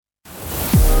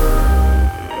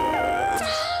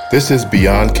This is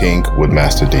Beyond Kink with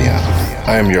Master Dion.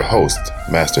 I am your host,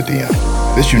 Master Dion.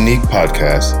 This unique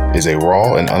podcast is a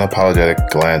raw and unapologetic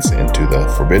glance into the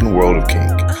forbidden world of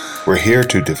kink. We're here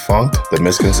to debunk the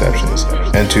misconceptions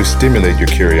and to stimulate your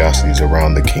curiosities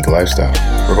around the kink lifestyle.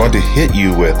 We're going to hit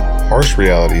you with harsh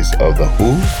realities of the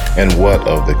who and what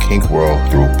of the kink world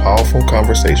through powerful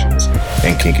conversations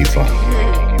and kinky fun.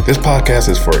 This podcast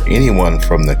is for anyone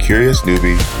from the curious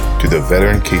newbie to the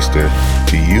veteran kinkster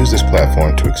to use this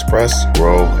platform to express,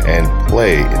 grow, and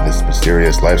play in this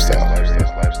mysterious lifestyle.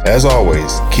 As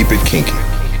always, keep it kinky.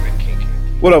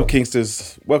 What up,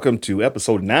 kinksters? Welcome to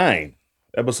episode 9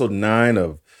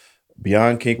 of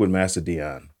Beyond Kink with Master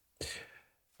Dion.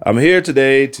 I'm here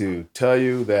today to tell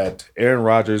you that Aaron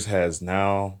Rodgers has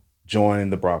now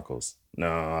joined the Broncos. No,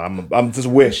 I'm just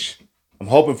wish. I'm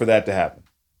hoping for that to happen.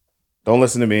 Don't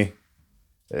listen to me.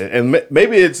 And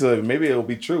maybe it'll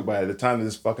be true by the time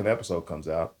this fucking episode comes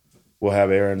out. We'll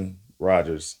have Aaron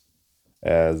Rodgers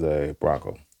as a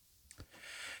Bronco.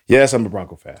 Yes, I'm a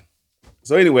Bronco fan.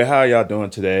 So anyway, how are y'all doing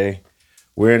today?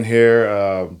 We're in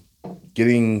here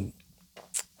getting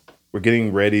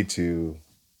ready to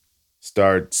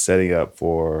start setting up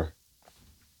for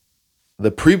the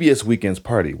previous weekend's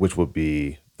party, which will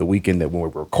be the weekend that when we're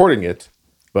recording it.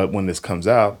 But when this comes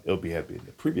out, it'll be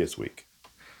the previous week.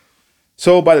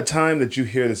 So by the time that you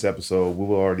hear this episode, we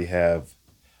will already have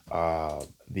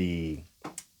the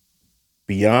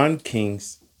Beyond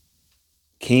Kinks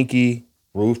Kinky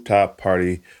Rooftop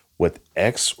Party with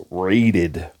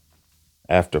X-rated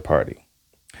after party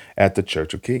at the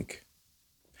Church of Kink.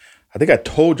 I think I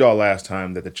told y'all last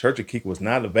time that the Church of Kink was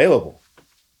not available,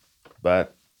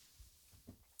 but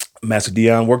Master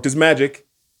Dion worked his magic,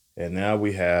 and now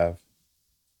we have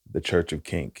the Church of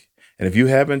Kink. And if you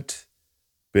haven't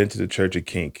been to the Church of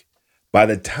Kink, by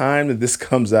the time that this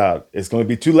comes out, it's going to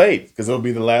be too late because it'll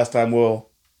be the last time we'll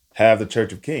have the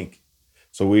Church of Kink.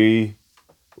 So we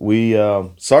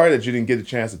sorry that you didn't get a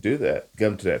chance to do that, get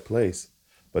them to that place.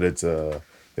 But it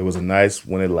was nice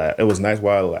when it was nice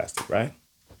while it lasted, right?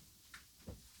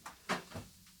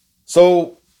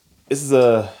 So this is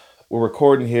we're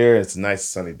recording here. It's a nice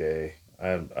sunny day.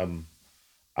 I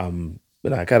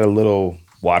got a little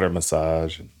water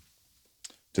massage and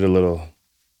did a little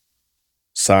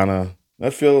sauna. I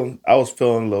was feeling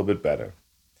a little bit better.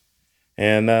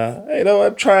 And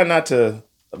I'm trying not to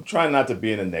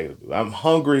be in a negative mood. I'm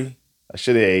hungry. I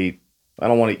should have ate. I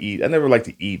don't want to eat. I never like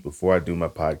to eat before I do my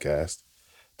podcast.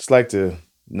 Just like to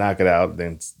knock it out,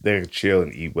 then chill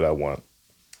and eat what I want.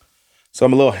 So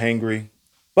I'm a little hangry,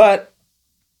 but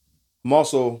I'm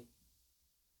also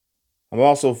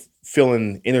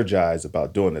feeling energized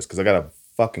about doing this because I got a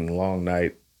fucking long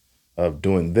night of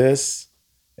doing this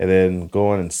and then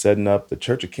going and setting up the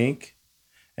Church of Kink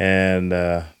and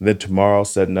then tomorrow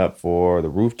setting up for the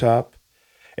rooftop.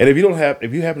 And if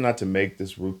you happen not to make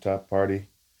this rooftop party,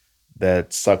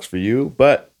 that sucks for you,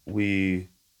 but we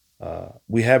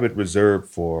have it reserved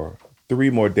for 3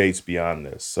 more dates beyond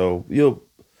this. So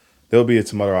there'll be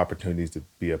some other opportunities to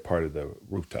be a part of the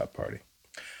rooftop party.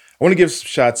 I want to give some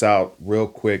shots out real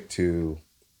quick to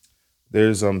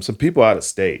there's some people out of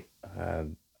state.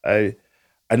 I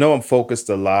know I'm focused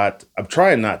a lot. I'm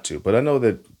trying not to, but I know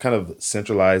that kind of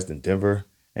centralized in Denver,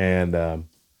 and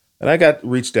I got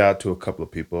reached out to a couple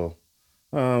of people.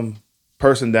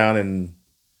 Person down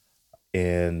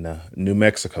in New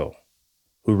Mexico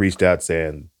who reached out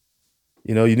saying,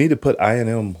 you need to put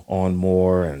I&M on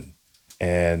more,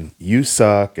 and you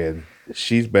suck, and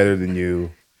she's better than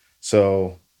you.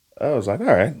 So I was like, all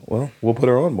right, well, we'll put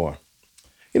her on more.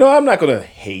 I'm not going to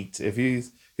hate. If he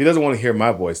doesn't want to hear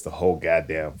my voice the whole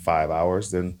goddamn 5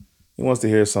 hours, then he wants to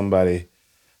hear somebody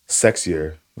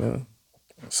sexier. Well,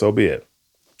 so be it.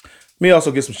 Let me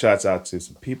also get some shots out to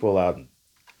some people out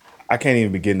I can't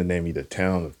even begin to name you the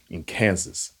town in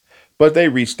Kansas, but they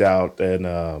reached out and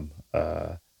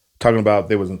talking about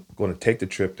they was going to take the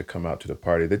trip to come out to the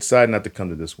party. They decided not to come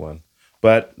to this one,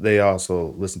 but they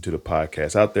also listened to the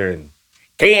podcast out there in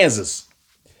Kansas.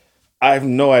 I have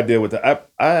no idea I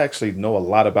actually know a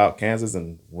lot about Kansas,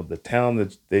 and with the town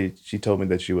that she told me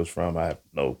that she was from, I have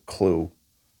no clue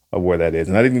of where that is.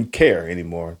 And I didn't even care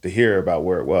anymore to hear about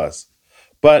where it was.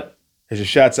 But here's your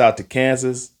shouts out to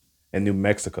Kansas and New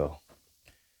Mexico.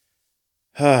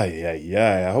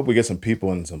 Yeah. I hope we get some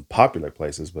people in some popular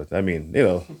places, but I mean,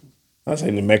 I say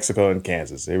New Mexico and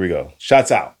Kansas. Here we go. Shouts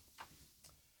out.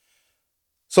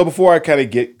 So before I kind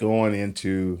of get going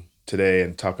into today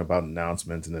and talk about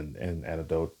announcements and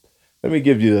anecdote, let me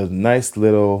give you a nice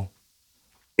little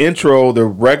intro. The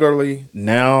regularly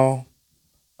now,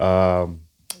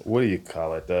 what do you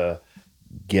call it?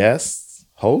 Guest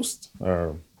host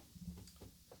or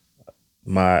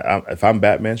If I'm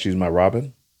Batman, she's my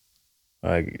Robin.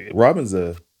 Like Robin's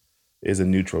a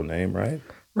neutral name, right?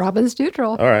 Robin's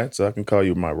neutral. All right, so I can call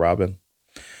you my Robin.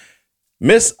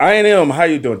 Miss I&M, how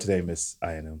you doing today, Miss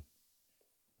I&M?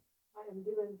 I am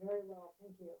doing very well,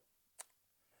 thank you.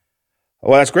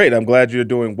 Well, that's great. I'm glad you're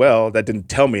doing well. That didn't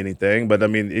tell me anything, but I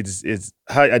mean, it's.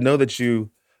 I know that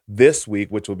you this week,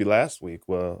 which will be last week.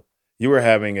 Well, you were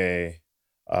having a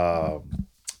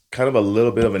kind of a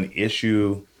little bit of an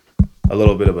issue, a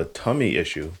little bit of a tummy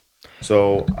issue.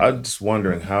 So I'm just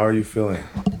wondering, how are you feeling?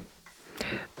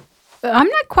 I'm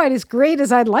not quite as great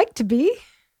as I'd like to be,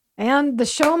 and the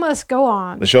show must go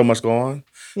on. The show must go on.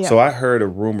 Yeah. So I heard a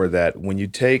rumor that when you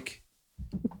take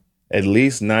at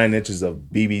least 9 inches of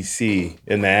BBC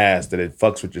in the ass, that it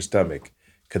fucks with your stomach.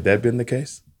 Could that have been the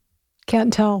case?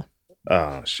 Can't tell.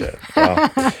 Oh shit.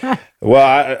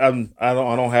 Well, I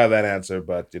don't have that answer,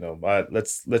 but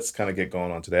let's kind of get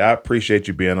going on today. I appreciate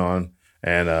you being on,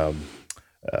 and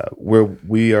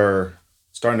we are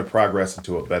starting to progress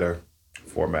into a better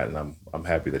format, and I'm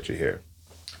happy that you're here.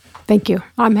 Thank you.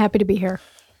 I'm happy to be here.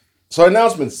 So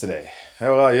announcements today.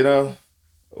 Well,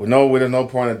 no, there's no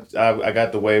point. I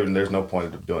got the wave, and there's no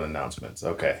point of doing announcements.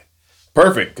 Okay,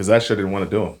 perfect, because I sure didn't want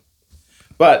to do them.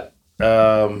 But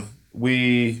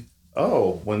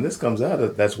when this comes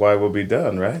out, that's why we'll be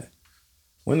done, right?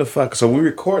 When the fuck? So we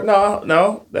record?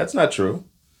 No, that's not true.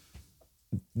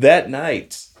 That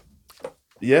night.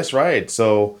 Yes, right.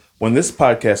 So when this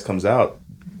podcast comes out,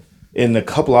 in a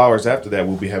couple hours after that,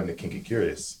 we'll be having the Kinky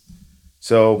Curious.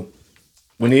 So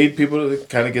we need people to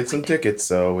kind of get some tickets.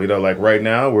 So, like right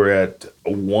now, we're at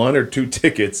 1 or 2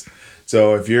 tickets.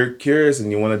 So if you're curious and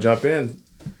you want to jump in,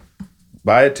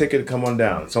 buy a ticket and come on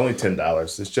down. It's only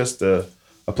 $10. It's just a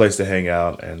place to hang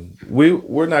out, and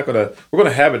we're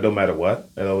gonna have it no matter what.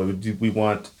 We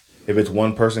want, if it's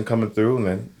one person coming through,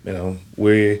 and then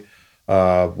we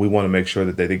want to make sure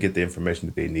that they get the information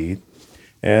that they need,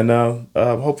 and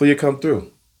hopefully you come through.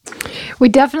 We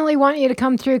definitely want you to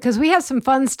come through because we have some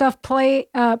fun stuff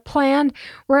planned.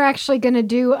 We're actually going to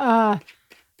do a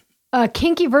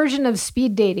kinky version of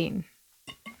speed dating.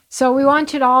 So we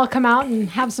want you to all come out and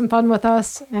have some fun with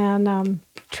us and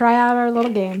try out our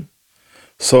little game.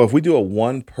 So if we do a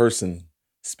one-person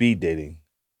speed dating,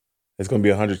 it's going to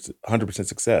be 100%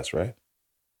 success, right?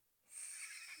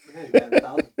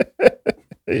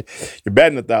 You're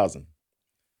batting 1,000.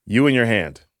 You in your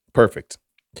hand. Perfect.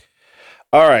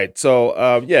 All right.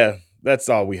 So, that's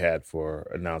all we had for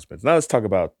announcements. Now let's talk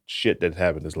about shit that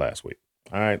happened this last week.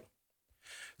 All right.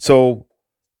 So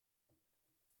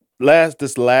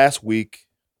this last week,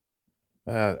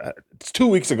 it's 2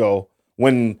 weeks ago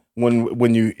when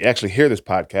you actually hear this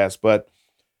podcast, but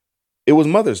it was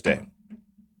Mother's Day,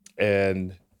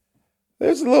 and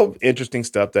there's a little interesting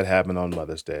stuff that happened on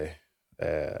Mother's Day.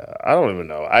 I don't even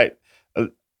know.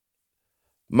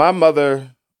 My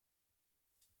mother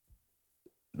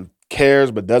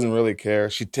cares but doesn't really care.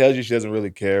 She tells you she doesn't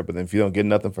really care, but then if you don't get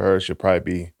nothing for her, she'll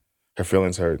probably be her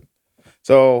feelings hurt.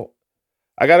 So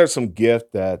I got her some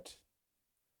gift that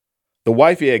the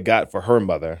wifey had got for her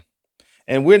mother.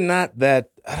 And we're not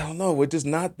that, I don't know, we're just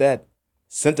not that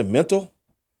sentimental.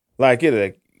 Like,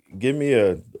 give me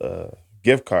a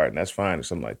gift card and that's fine or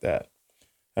something like that.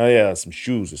 Oh yeah, some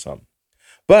shoes or something.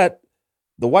 But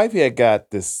the wifey had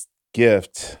got this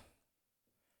gift,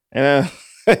 and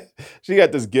she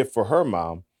got this gift for her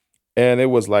mom, and it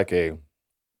was like it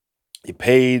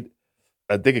paid,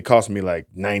 I think it cost me like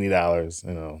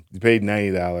 $90. You paid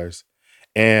 $90,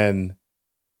 and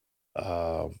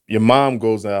your mom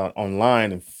goes out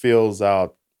online and fills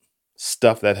out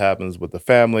stuff that happens with the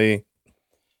family,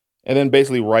 and then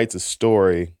basically writes a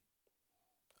story.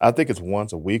 I think it's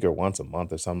once a week or once a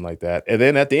month or something like that. And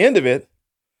then at the end of it,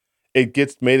 it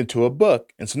gets made into a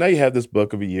book. And so now you have this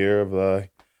book of a year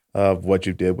of what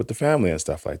you did with the family and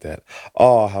stuff like that.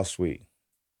 Oh, how sweet.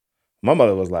 My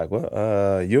mother was like,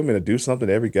 well, you want me to do something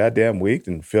every goddamn week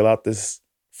and fill out this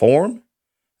form?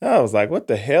 I was like, what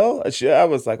the hell? I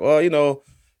was like, well,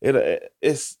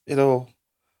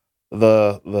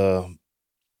 the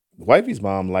wifey's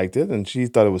mom liked it and she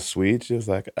thought it was sweet. She was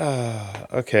like,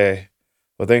 okay.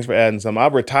 Well, thanks for adding some.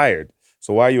 I'm retired.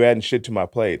 So why are you adding shit to my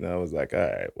plate? And I was like, all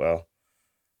right, well,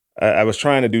 I was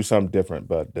trying to do something different,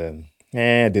 but then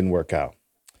it didn't work out.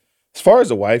 As far as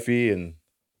the wifey, and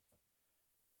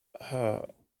I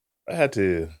had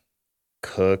to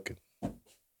cook. I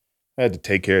had to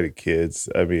take care of the kids.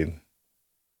 I mean,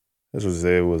 it was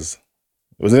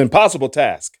an impossible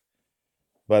task,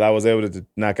 but I was able to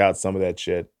knock out some of that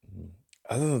shit.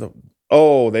 I don't know.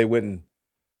 Oh, they went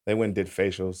and did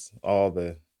facials, all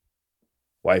the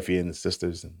wifey and the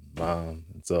sisters and mom.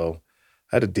 And so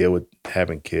I had to deal with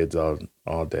having kids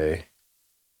all day.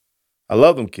 I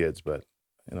love them kids, but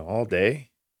all day.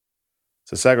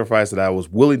 It's a sacrifice that I was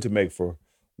willing to make for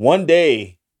one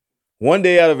day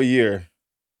out of a year,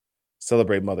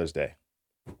 celebrate Mother's Day.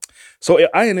 So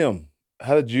I&M,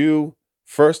 how did you,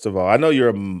 first of all, I know you're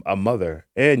a mother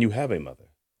and you have a mother.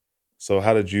 So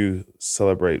how did you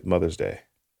celebrate Mother's Day?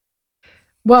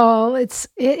 Well, it's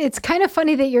kind of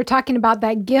funny that you're talking about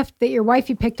that gift that your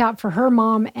wifey picked out for her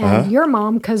mom and your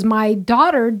mom, because my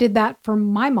daughter did that for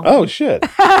my mom. Oh, shit.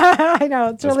 I know.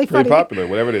 It's really pretty funny. popular,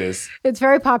 whatever it is. It's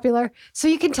very popular. So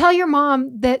you can tell your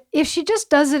mom that if she just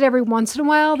does it every once in a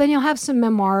while, then you'll have some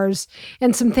memoirs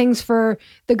and some things for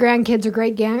the grandkids or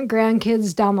great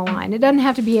grandkids down the line. It doesn't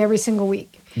have to be every single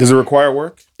week. Does it require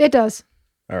work? It does.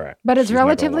 All right. But it's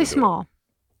relatively small.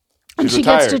 And She's she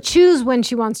retired. gets to choose when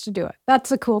she wants to do it. That's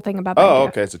the cool thing about that. Oh,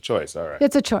 gift. okay. It's a choice. All right.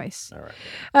 It's a choice. All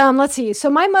right. Let's see. So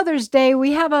my Mother's Day,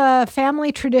 we have a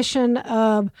family tradition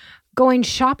of going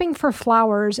shopping for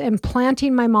flowers and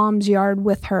planting my mom's yard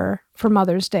with her for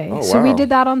Mother's Day. Oh, So we wow. did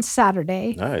that on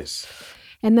Saturday. Nice.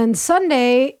 And then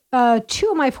Sunday, 2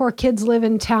 of my 4 kids live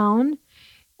in town.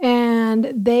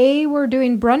 And they were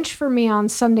doing brunch for me on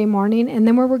Sunday morning. And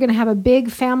then we were going to have a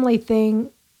big family thing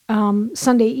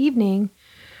Sunday evening.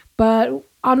 But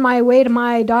on my way to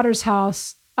my daughter's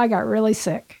house, I got really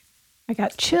sick. I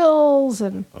got chills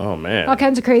and Oh, man. all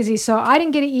kinds of crazy. So I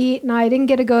didn't get to eat and I didn't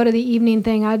get to go to the evening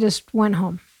thing. I just went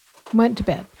home, went to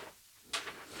bed.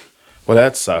 Well,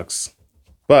 that sucks.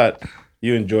 But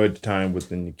you enjoyed the time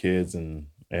within your kids and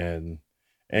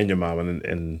your mom.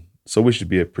 And so we should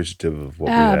be appreciative of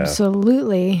what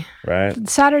Absolutely. we have. Right?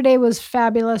 Saturday was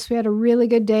fabulous. We had a really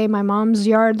good day. My mom's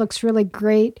yard looks really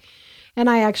great. And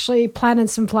I actually planted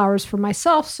some flowers for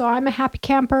myself. So I'm a happy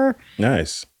camper.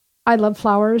 Nice. I love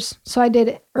flowers. So I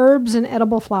did herbs and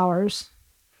edible flowers.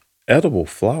 Edible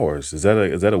flowers. Is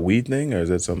that a weed thing or is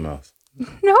that something else?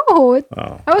 No,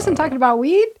 I wasn't talking about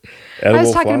weed. I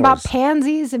was talking about flowers.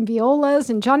 pansies and violas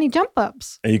and Johnny jump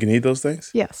ups. And you can eat those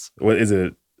things? Yes. What is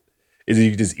it? Is it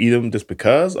you just eat them just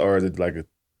because, or is it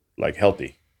like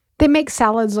healthy? They make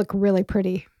salads look really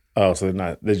pretty, Oh, so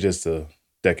they're just a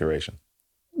decoration.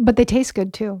 but they taste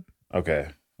good too. Okay.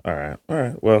 All right.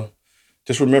 Well,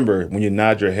 just remember when you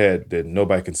nod your head that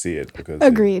nobody can see it because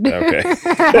Agreed. Okay.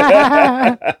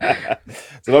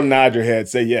 So don't nod your head.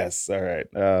 Say yes. All right.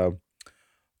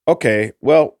 Okay.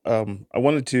 Well, I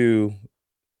wanted to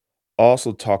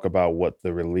also talk about what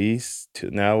the release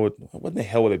to now. What the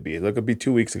hell would it be? It could be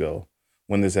 2 weeks ago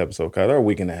when this episode cut, or a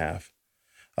week and a half.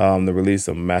 The release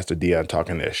of Master Dion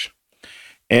Talking Ish,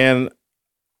 and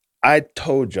I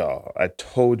told y'all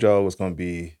it was going to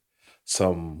be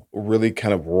some really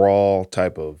kind of raw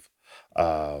type of,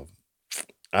 I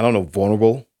don't know,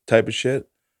 vulnerable type of shit.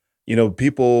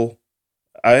 People,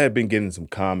 I had been getting some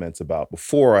comments about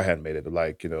before I had made it,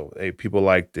 like, hey, people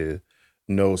like to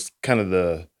know kind of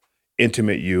the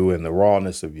intimate you and the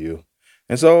rawness of you.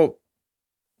 And so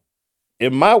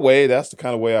in my way, that's the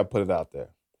kind of way I put it out there.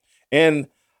 And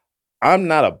I'm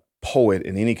not a poet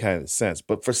in any kind of sense,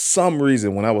 but for some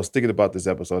reason, when I was thinking about this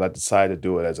episode, I decided to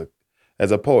do it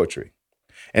as a poetry.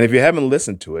 And if you haven't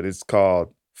listened to it, it's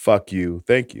called "Fuck You,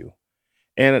 Thank You,"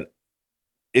 and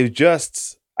it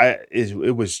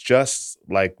was just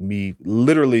like me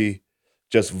literally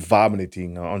just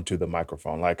vomiting onto the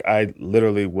microphone. Like I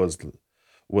literally was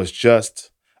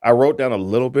just. I wrote down a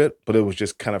little bit, but it was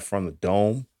just kind of from the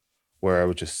dome, where I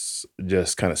was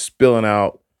just kind of spilling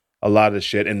out a lot of the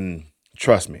shit. And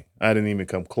trust me, I didn't even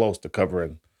come close to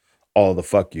covering all the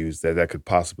fuck yous that could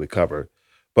possibly cover.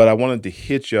 But I wanted to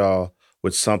hit y'all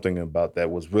with something about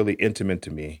that was really intimate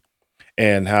to me,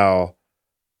 and how,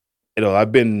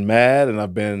 I've been mad and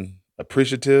I've been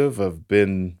appreciative. I've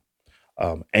been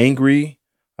angry.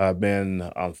 I've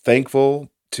been thankful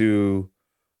to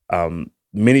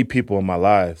many people in my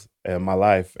life,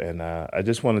 and I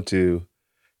just wanted to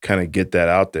kind of get that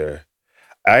out there.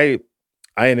 I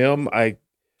can't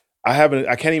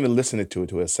even listen to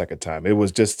it a second time.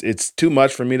 It's too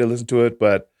much for me to listen to it.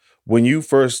 But when you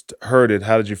first heard it,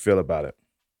 how did you feel about it?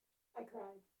 I cried.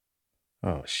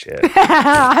 Oh shit!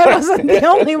 I wasn't the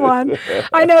only one.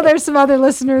 I know there's some other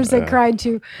listeners that cried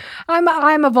too.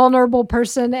 I'm a vulnerable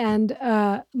person and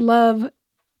love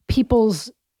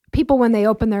people when they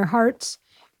open their hearts.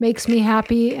 Makes me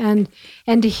happy, and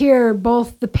to hear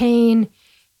both the pain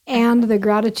and the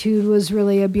gratitude was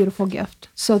really a beautiful gift.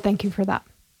 So thank you for that.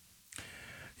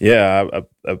 Yeah,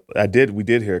 I did. We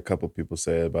did hear a couple people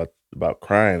say about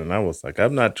crying, and I was like,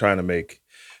 I'm not trying to make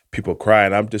people cry,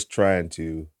 and I'm just trying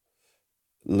to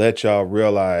let y'all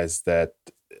realize that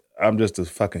I'm just a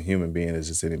fucking human being as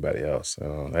just anybody else.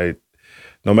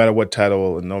 no matter what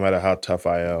title and no matter how tough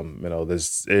I am,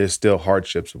 there's still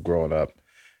hardships of growing up.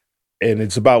 And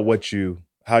it's about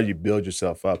how you build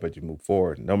yourself up as you move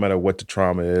forward. No matter what the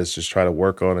trauma is, just try to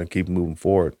work on it and keep moving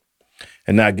forward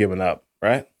and not giving up,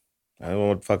 right? I don't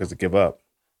want fuckers to give up.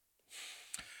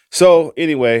 So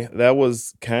anyway, that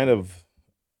was kind of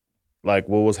like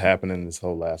what was happening this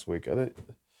whole last week.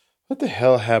 What the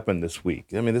hell happened this week?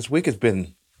 I mean, this week has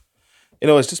been,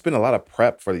 it's just been a lot of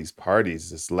prep for these parties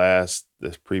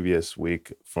this previous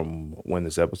week from when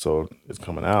this episode is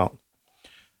coming out.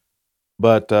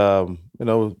 But,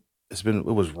 it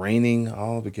was raining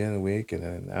all the beginning of the week, and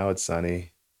then now it's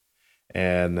sunny.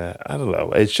 And I don't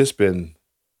know. It's just been,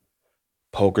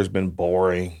 poker's been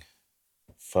boring.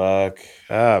 Fuck.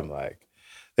 I'm like,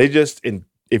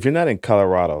 if you're not in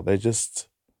Colorado, they just,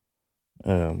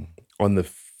 on the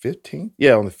 15th?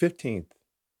 Yeah, on the 15th.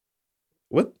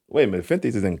 What? Wait a minute. 15th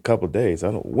is in a couple of days.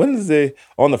 I don't know. When is it?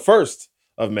 On the 1st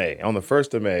of May. On the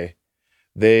 1st of May,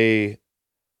 they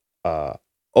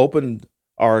opened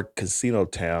our casino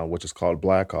town, which is called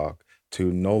Blackhawk,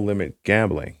 to no limit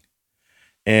gambling.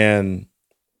 And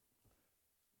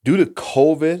due to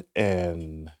COVID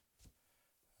and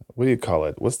what do you call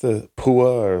it? What's the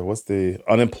PUA or what's the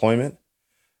unemployment?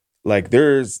 Like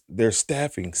their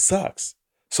staffing sucks.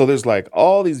 So there's like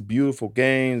all these beautiful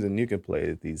games and you can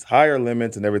play these higher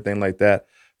limits and everything like that.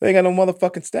 They ain't got no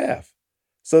motherfucking staff.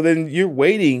 So then you're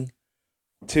waiting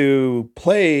to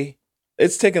play.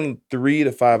 It's taking 3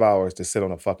 to 5 hours to sit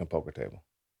on a fucking poker table.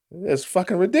 It's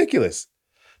fucking ridiculous.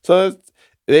 So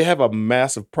they have a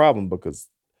massive problem because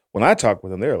when I talk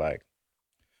with them, they're like,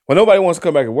 well, nobody wants to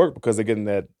come back and work because they're getting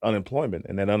that unemployment.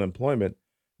 And that unemployment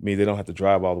means they don't have to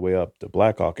drive all the way up to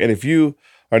Blackhawk. And if you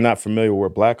are not familiar with where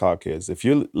Blackhawk is, if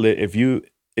you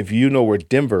know where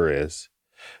Denver is,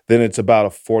 then it's about a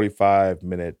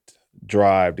 45-minute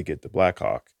drive to get to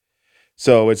Blackhawk.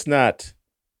 So it's not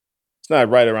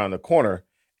right around the corner.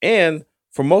 And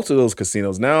for most of those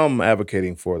casinos, now I'm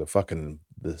advocating for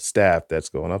the staff that's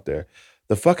going up there.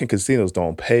 The fucking casinos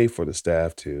don't pay for the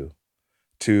staff to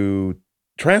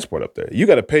transport up there. You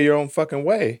got to pay your own fucking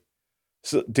way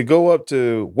to go up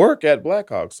to work at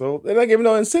Blackhawk. So they're not giving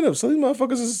no incentive. So these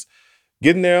motherfuckers is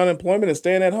getting their unemployment and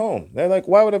staying at home. They're like,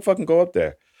 why would I fucking go up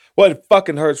there? Well, it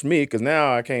fucking hurts me because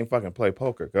now I can't fucking play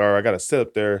poker. Or I got to sit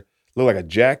up there, look like a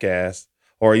jackass.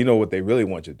 Or what they really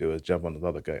want you to do is jump on the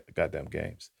other goddamn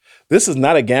games. This is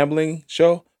not a gambling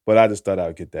show, but I just thought I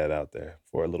would get that out there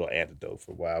for a little antidote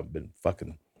for why I've been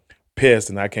fucking pissed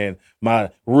and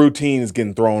my routine is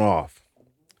getting thrown off.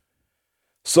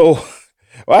 So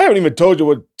I haven't even told you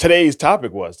what today's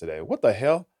topic was today. What the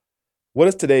hell? What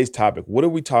is today's topic? What are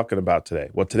we talking about today?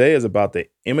 Well, today is about the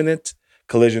imminent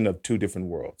collision of two different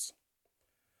worlds,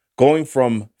 going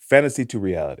from fantasy to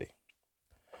reality.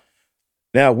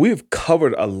 Now, we've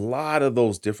covered a lot of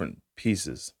those different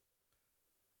pieces,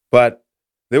 but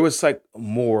there was like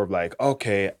more of like,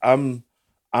 okay, I'm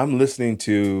listening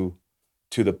to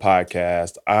the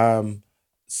podcast. I'm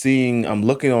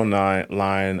looking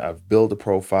online. I've built a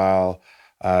profile.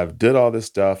 I've did all this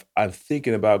stuff. I'm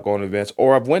thinking about going to events,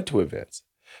 or I've went to events,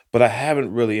 but I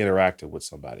haven't really interacted with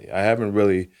somebody. I haven't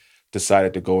really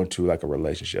decided to go into like a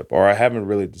relationship, or I haven't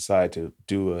really decided to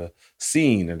do a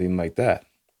scene or anything like that.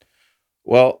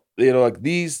 Well, like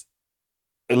these,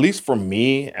 at least for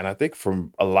me, and I think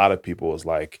from a lot of people, is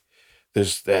like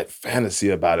there's that fantasy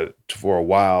about it for a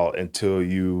while until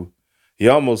you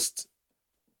almost,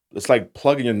 it's like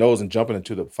plugging your nose and jumping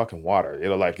into the fucking water.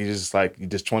 Like you're just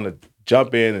trying to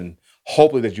jump in and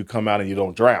hopefully that you come out and you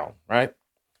don't drown, right?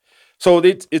 So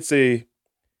it's a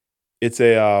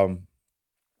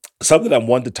something I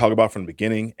wanted to talk about from the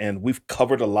beginning, and we've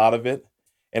covered a lot of it,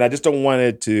 and I just don't want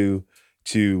it to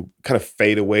kind of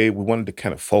fade away. We wanted to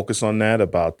kind of focus on that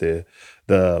about the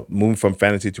moving from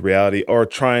fantasy to reality, or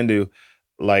trying to,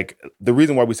 like, the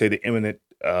reason why we say the imminent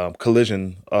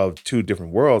collision of two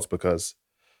different worlds, because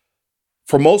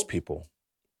for most people,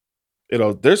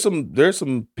 there's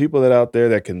some people that out there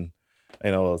that can,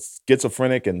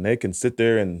 schizophrenic, and they can sit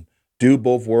there and do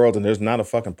both worlds, and there's not a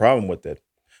fucking problem with it.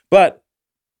 But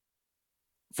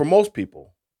for most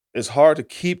people, it's hard to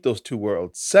keep those two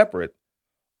worlds separate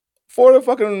for the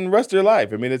fucking rest of your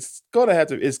life. I mean, it's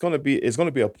gonna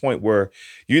be a point where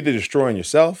you're either destroying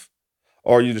yourself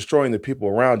or you're destroying the people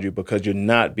around you because you're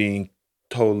not being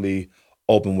totally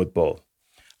open with both.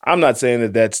 I'm not saying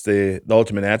that that's the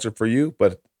ultimate answer for you,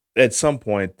 but at some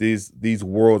point these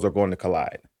worlds are going to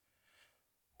collide.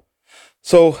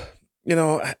 So,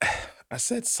 I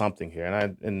said something here, and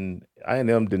I and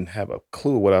them didn't have a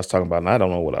clue what I was talking about, and I don't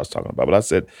know what I was talking about. But I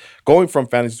said going from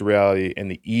fantasy to reality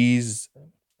and the ease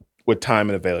with time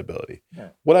and availability.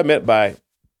 What I meant by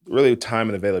really time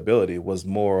and availability was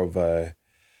more of a,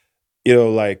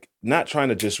 like not trying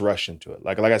to just rush into it.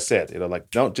 Like I said, like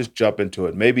don't just jump into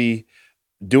it. Maybe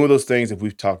doing those things that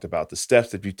we've talked about, the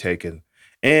steps that you've taken,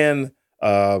 and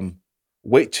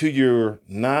wait till you're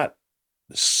not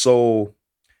so.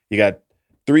 You got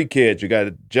 3 kids, you got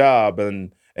a job,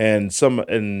 and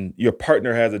your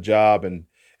partner has a job, and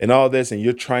all this, and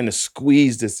you're trying to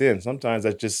squeeze this in. Sometimes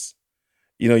that's just,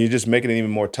 you're just making it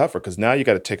even more tougher because now you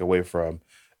got to take away from.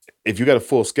 If you got a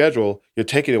full schedule, you're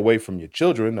taking away from your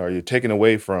children, or you're taking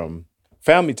away from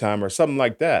family time, or something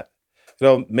like that.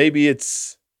 Maybe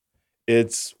it's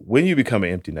when you become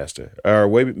an empty nester, or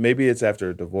maybe it's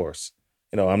after a divorce.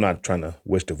 I'm not trying to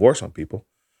wish divorce on people,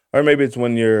 or maybe it's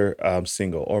when you're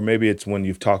single, or maybe it's when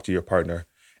you've talked to your partner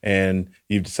and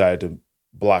you've decided to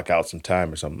block out some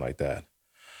time or something like that.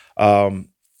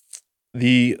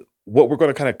 What we're going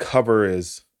to kind of cover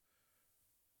is,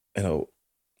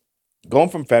 going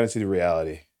from fantasy to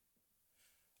reality.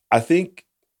 I think,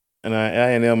 and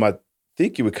I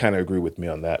think you would kind of agree with me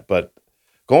on that, but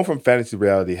going from fantasy to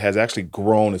reality has actually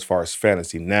grown as far as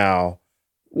fantasy now,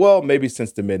 well, maybe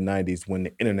since the mid-90s when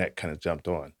the internet kind of jumped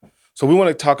on. So we want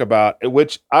to talk about,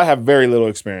 which I have very little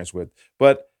experience with,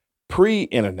 but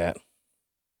pre-internet,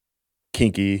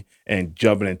 kinky and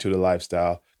jumping into the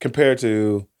lifestyle compared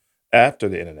to after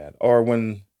the internet, or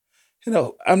when, I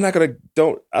don't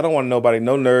want no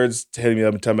nerds hitting me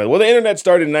up and telling me, well, the internet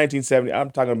started in 1970. I'm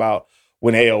talking about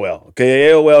when AOL, okay?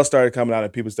 AOL started coming out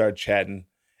and people started chatting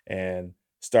and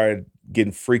started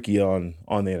getting freaky on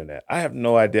the internet. I have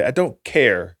no idea. I don't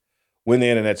care when the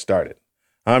internet started.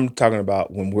 I'm talking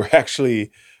about when we're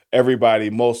actually how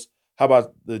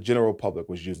about the general public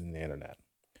was using the internet.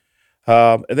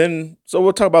 And then, so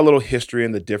we'll talk about a little history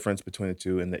and the difference between the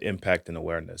two and the impact and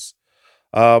awareness.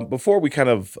 Before we kind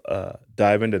of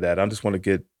dive into that, I just want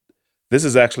to this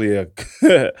is actually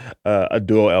a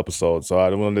dual episode. So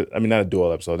not a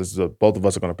dual episode. This is both of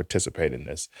us are going to participate in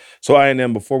this. So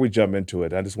before we jump into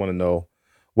it, I just want to know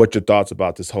what your thoughts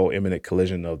about this whole imminent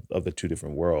collision of the two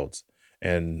different worlds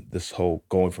and this whole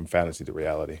going from fantasy to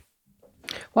reality.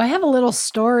 Well, I have a little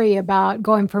story about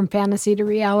going from fantasy to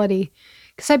reality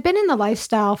because I've been in the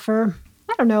lifestyle for,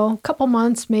 I don't know, a couple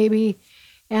months maybe.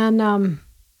 And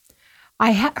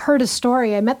I heard a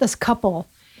story. I met this couple,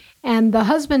 and the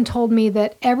husband told me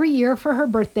that every year for her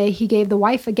birthday, he gave the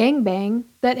wife a gangbang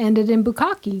that ended in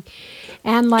bukkake.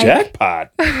 And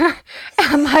jackpot.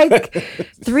 And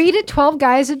 3 to 12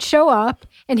 guys would show up,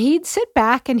 and he'd sit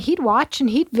back and he'd watch and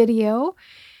he'd video.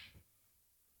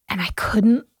 And I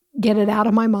couldn't get it out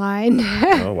of my mind.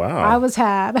 Oh, wow. I was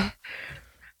had.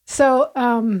 So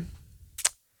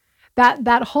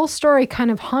that whole story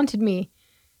kind of haunted me.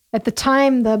 At the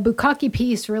time, the bukkake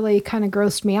piece really kind of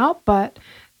grossed me out, but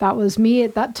that was me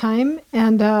at that time.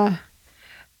 And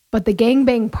but the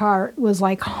gangbang part was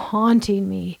like haunting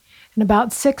me. And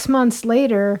about 6 months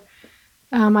later,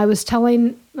 I was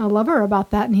telling a lover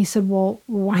about that, and he said, well,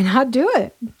 why not do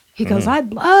it? He goes,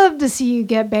 I'd love to see you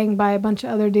get banged by a bunch of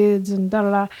other dudes and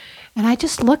da-da-da. And I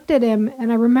just looked at him,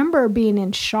 and I remember being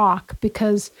in shock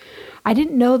because I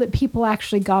didn't know that people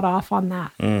actually got off on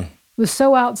that. It was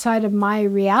so outside of my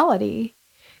reality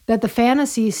that the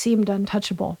fantasy seemed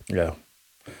untouchable. Yeah.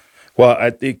 Well,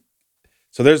 I think,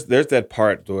 so there's that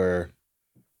part where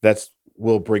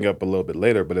we'll bring up a little bit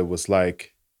later, but it was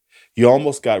like, you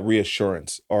almost got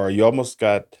reassurance, or you almost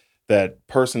got that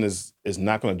person is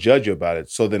not going to judge you about it.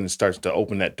 So then it starts to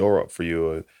open that door up for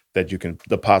you that you can,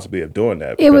 the possibility of doing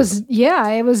that. It was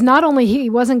not only he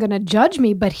wasn't going to judge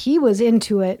me, but he was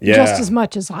into it just as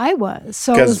much as I was.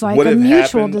 So it was like a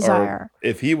mutual desire.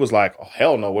 If he was like, oh,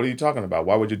 hell no, what are you talking about?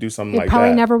 Why would you do something like that? It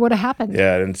probably never would have happened.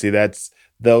 Yeah. And see,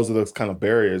 those are those kind of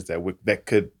barriers that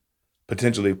could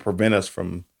potentially prevent us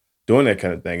from doing that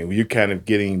kind of thing. And you're kind of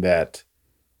getting that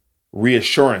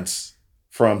reassurance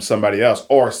from somebody else,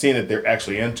 or seeing that they're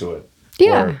actually into it.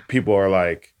 Yeah. Where people are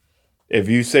like, if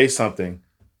you say something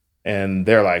and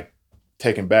they're like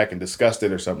taken back and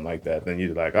disgusted or something like that, then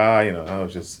you're like, I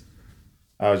was just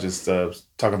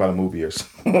talking about a movie or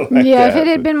something like that. If it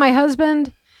had been my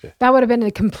husband, that would have been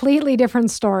a completely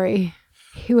different story.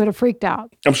 He would have freaked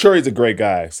out. I'm sure he's a great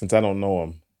guy, since I don't know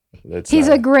him. He's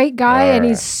a great guy, and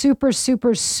he's super,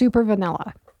 super, super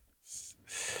vanilla.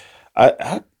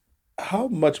 How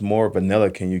much more vanilla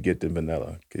can you get than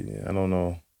vanilla? I don't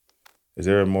know. Is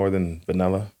there more than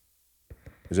vanilla?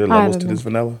 Is there levels to this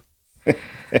vanilla?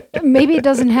 Maybe it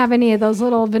doesn't have any of those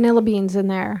little vanilla beans in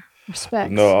there.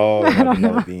 Respect. No,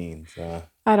 vanilla beans.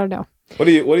 I don't know. What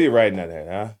are you writing at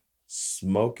there? Huh?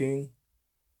 Smoking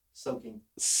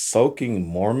Soaking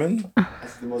Mormon?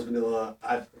 That's the most vanilla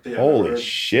I've ever Holy heard.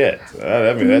 shit!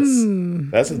 I mean,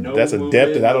 that's a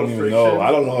depth that I don't even know. I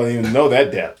don't even know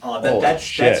that depth.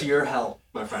 That's your hell,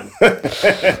 my friend.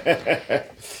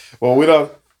 Well, we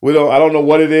don't. I don't know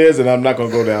what it is, and I'm not going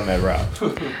to go down that route.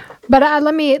 But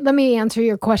let me answer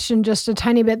your question just a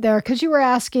tiny bit there, because you were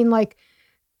asking like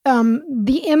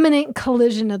the imminent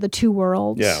collision of the two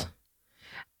worlds. Yeah.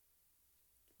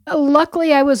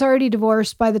 Luckily, I was already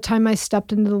divorced by the time I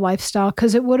stepped into the lifestyle,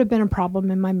 because it would have been a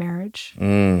problem in my marriage.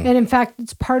 And in fact,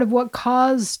 it's part of what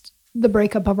caused the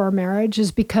breakup of our marriage,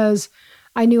 is because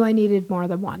I knew I needed more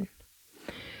than one.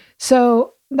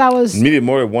 So that was... Needed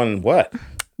more than one what?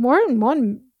 More than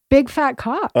one big fat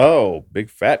cock. Oh,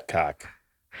 big fat cock.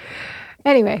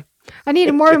 Anyway, I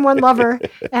needed more than one lover,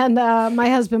 and my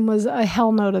husband was a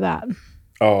hell no to that.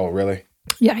 Oh, really?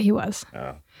 Yeah, he was.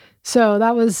 Oh. So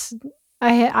that was...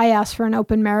 I asked for an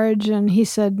open marriage, and he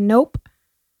said nope.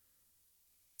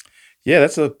 Yeah,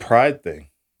 that's a pride thing.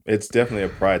 It's definitely a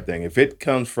pride thing. If it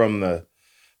comes from the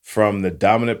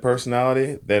dominant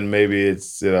personality, then maybe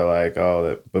it's like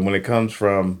but when it comes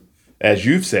from, as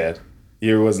you've said,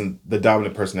 you wasn't the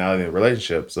dominant personality in the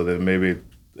relationship, so then maybe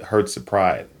it hurts the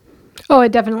pride. Oh,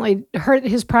 it definitely hurt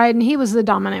his pride, and he was the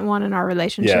dominant one in our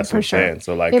relationship for sure. Saying.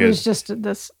 So like it was just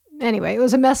this. Anyway, it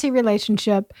was a messy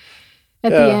relationship.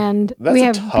 At the end, that's we a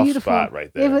have tough beautiful spot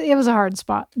right there. It was a hard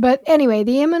spot, but anyway,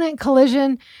 the imminent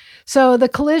collision. So the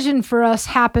collision for us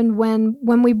happened when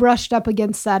we brushed up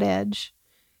against that edge,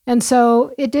 and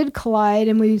so it did collide,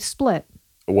 and we split.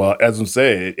 Well, as I'm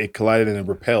saying, it collided and it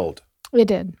repelled. It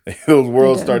did. Those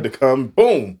worlds started to come,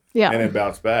 boom, yeah, and then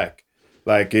bounce back.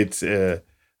 Like that's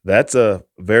a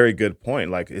very good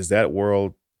point. Like, is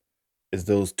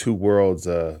those two worlds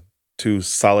two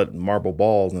solid marble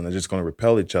balls, and they're just going to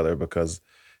repel each other because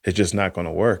it's just not going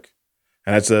to work?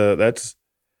 And that's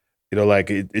like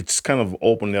it's kind of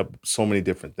opened up so many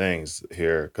different things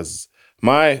here, because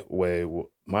my way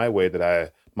my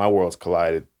worlds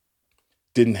collided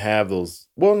didn't have those.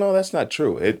 Well, no, that's not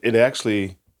true. It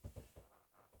actually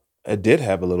did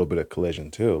have a little bit of collision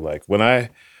too. Like when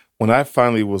I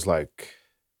finally was like,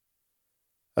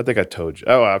 I think I told you.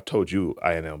 Oh, I've told you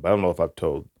I am, but I don't know if I've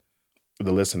told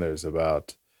the listeners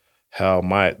about how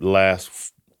my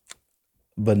last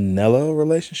vanilla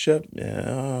relationship,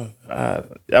 I'm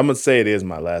gonna say it is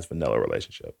my last vanilla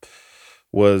relationship,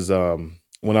 was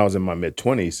when I was in my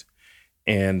mid-20s,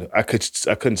 and I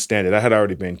couldn't stand it. I had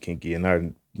already been kinky, and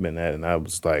I'd been that, and I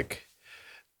was like,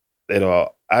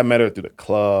 I met her through the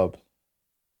club,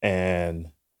 and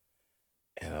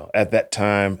at that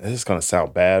time, this is gonna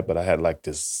sound bad, but I had like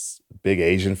this big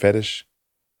Asian fetish.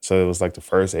 So it was like the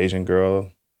first Asian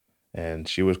girl, and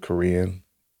she was Korean,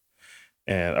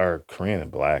 or Korean and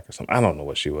black or something. I don't know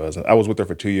what she was. I was with her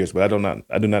for 2 years, but I do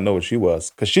not know what she was,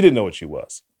 because she didn't know what she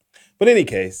was. But in any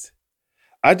case,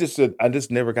 I just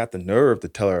never got the nerve to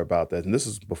tell her about that. And this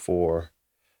is before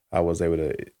I was able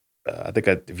to. I think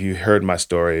if you heard my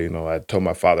story, I told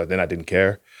my father. Then I didn't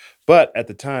care, but at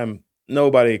the time,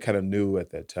 nobody kind of knew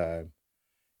at that time.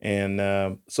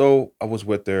 And so I was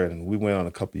with her, and we went on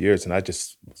a couple of years, and I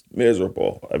just was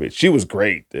miserable. I mean, she was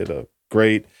great.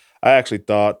 Great. I actually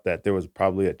thought that there was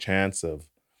probably a chance of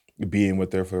being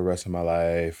with her for the rest of my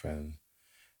life,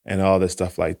 and all this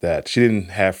stuff like that. She didn't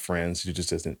have friends. She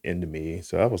just isn't into me.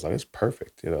 So I was like, it's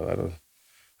perfect.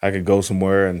 I could go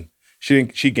somewhere, and she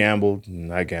gambled,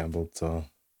 and I gambled. So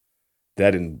that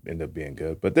didn't end up being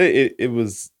good. But it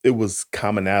was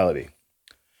commonality.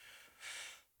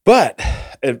 But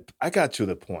I got to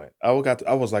the point. I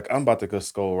was like, I'm about to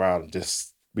just go around and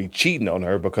just be cheating on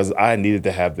her because I needed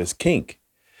to have this kink.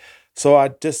 So I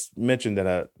just mentioned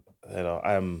that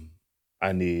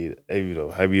I need,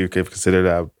 have you considered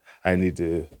that I need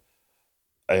to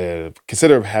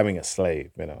consider having a slave,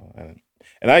 and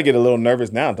I get a little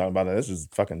nervous now talking about that. This is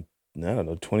fucking, I don't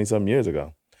know, 20 something years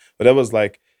ago. But it was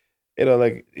like,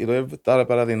 ever thought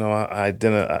about it?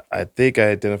 I think I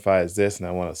identify as this, and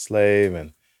I want a slave.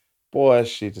 And boy,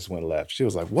 she just went left. She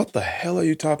was like, what the hell are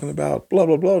you talking about? Blah,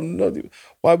 blah, blah. No,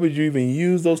 why would you even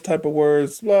use those type of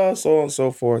words? Blah, so on and so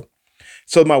forth.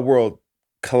 So my world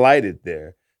collided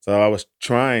there. So I was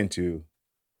trying to,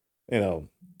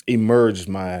 emerge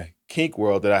my kink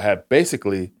world that I had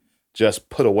basically just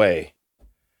put away,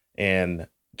 and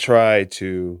try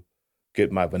to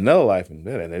get my vanilla life in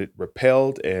it. And it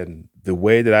repelled. And the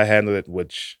way that I handled it,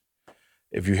 which,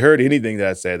 if you heard anything that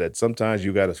I said, that sometimes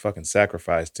you got to fucking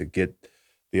sacrifice to get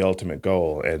the ultimate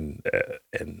goal. And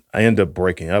I ended up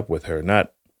breaking up with her,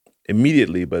 not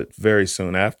immediately, but very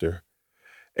soon after.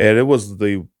 And it was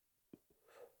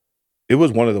it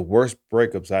was one of the worst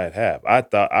breakups I had had. I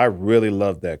thought I really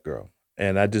loved that girl,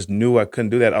 and I just knew I couldn't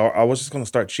do that. I was just gonna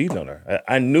start cheating on her.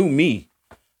 I knew me.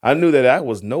 I knew that I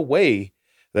was no way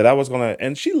that I was gonna.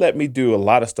 And she let me do a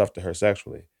lot of stuff to her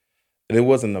sexually, and it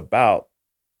wasn't about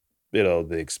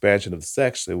the expansion of the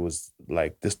sex. It was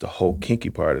like this the whole kinky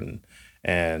part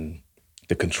and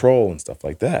the control and stuff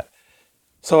like that.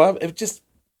 So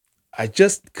I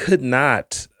just could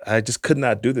not. I just could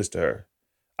not do this to her.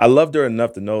 I loved her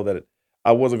enough to know that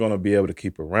I wasn't going to be able to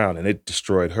keep her around, and it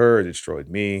destroyed her. It destroyed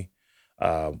me.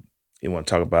 You want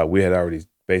to talk about we had already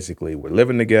basically were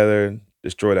living together,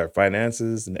 destroyed our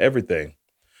finances and everything.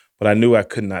 But I knew I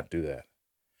could not do that,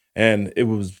 and it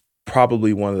was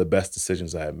probably one of the best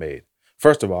decisions I had made.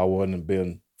 First of all, I wouldn't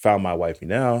have found my wifey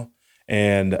now,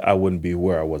 and I wouldn't be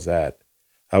where I was at.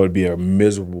 I would be a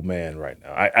miserable man right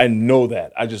now. I know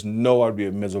that. I just know I'd be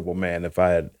a miserable man if I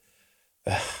had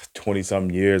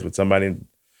 20-something years with somebody.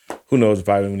 Who knows if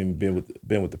I haven't even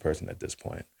been with the person at this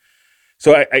point.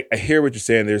 So I hear what you're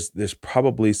saying. There's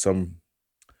probably some,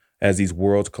 as these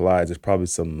worlds collide, there's probably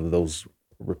some of those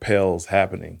repels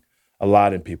happening a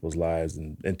lot in people's lives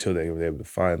until they were able to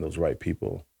find those right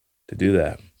people to do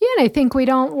that. Yeah, and I think we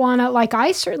don't want to, like,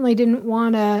 I certainly didn't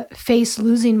want to face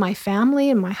losing my family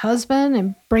and my husband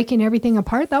and breaking everything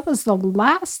apart. That was the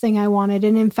last thing I wanted.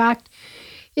 And in fact,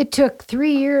 it took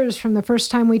 3 years from the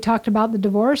first time we talked about the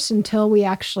divorce until we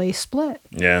actually split.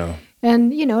 Yeah.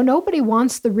 And, nobody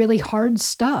wants the really hard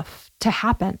stuff to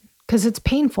happen because it's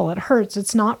painful. It hurts.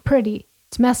 It's not pretty.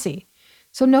 It's messy.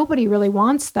 So nobody really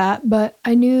wants that. But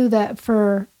I knew that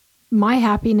for my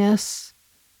happiness,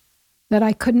 that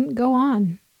I couldn't go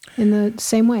on in the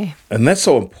same way. And that's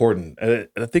so important. And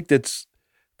I think that's,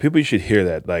 people should hear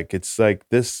that. Like, it's like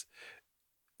this,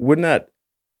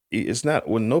 it's not,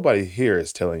 when nobody here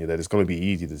is telling you that it's going to be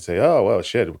easy to say, oh, well,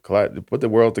 shit, put the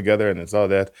world together and it's all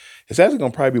that. It's actually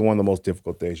going to probably be one of the most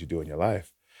difficult things you do in your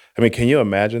life. I mean, can you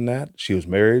imagine that? She was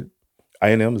married.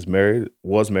 I.N.M. was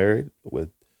married with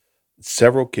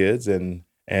several kids and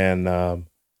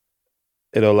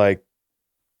like,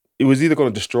 it was either going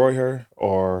to destroy her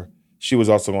or she was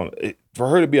also going to, for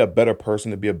her to be a better person,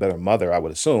 to be a better mother, I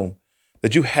would assume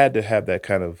that you had to have that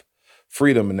kind of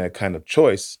freedom and that kind of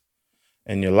choice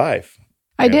in your life.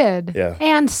 I did. Yeah.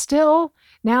 And still,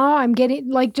 now I'm getting,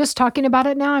 like, just talking about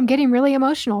it now, I'm getting really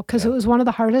emotional because it was one of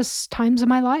the hardest times of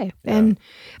my life. Yeah. And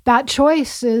that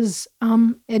choice is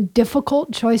a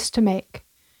difficult choice to make.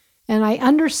 And I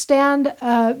understand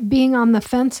being on the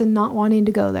fence and not wanting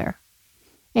to go there.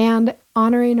 And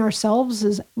honoring ourselves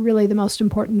is really the most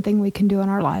important thing we can do in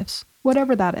our lives,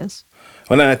 whatever that is.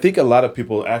 Well, and I think a lot of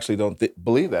people actually don't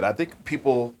believe that. I think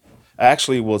people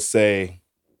actually will say,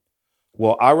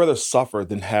 well, I'd rather suffer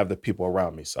than have the people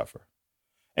around me suffer.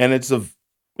 And it's a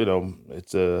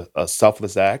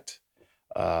selfless act.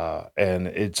 And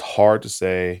it's hard to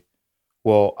say,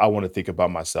 well, I want to think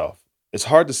about myself. It's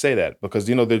hard to say that because,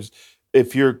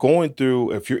 if you're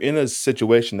in a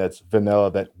situation that's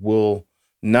vanilla that will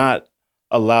not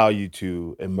allow you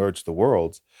to emerge the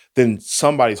worlds, then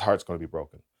somebody's heart's going to be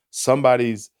broken.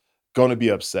 Somebody's going to be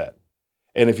upset.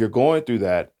 And if you're going through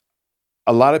that,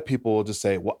 a lot of people will just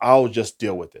say, well, I'll just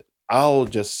deal with it. I'll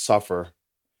just suffer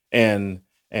and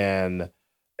let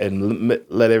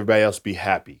everybody else be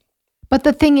happy. But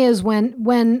the thing is,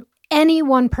 when any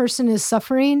one person is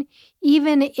suffering,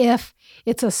 even if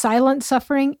it's a silent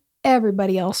suffering,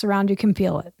 everybody else around you can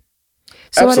feel it.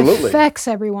 So Absolutely. It affects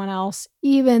everyone else,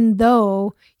 even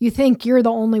though you think you're the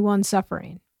only one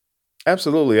suffering.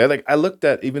 Absolutely. I looked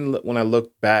at, even when I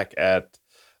looked back at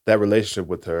that relationship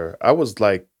with her, I was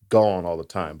like gone all the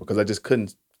time because I just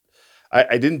couldn't,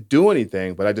 I didn't do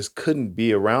anything, but I just couldn't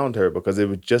be around her because it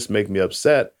would just make me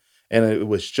upset. And it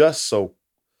was just so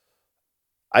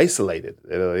isolated.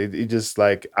 It just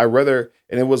like, and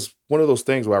it was one of those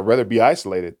things where I'd rather be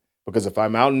isolated because if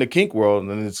I'm out in the kink world,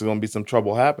 then it's going to be some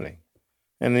trouble happening.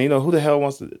 And who the hell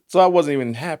wants to? So I wasn't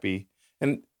even happy.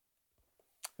 And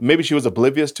maybe she was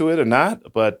oblivious to it or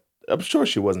not, but I'm sure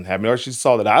she wasn't happy, or she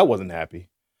saw that I wasn't happy.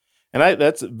 And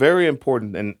that's very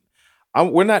important. And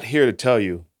we're not here to tell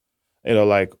you,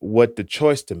 like what the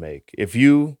choice to make. If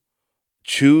you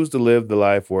choose to live the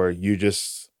life where you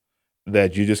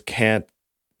can't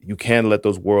let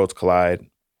those worlds collide,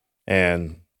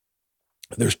 and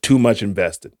there's too much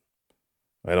invested.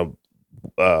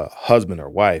 Husband or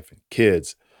wife,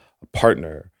 kids, a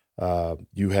partner,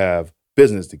 you have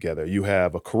business together, you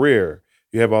have a career,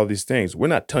 you have all these things. We're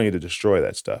not telling you to destroy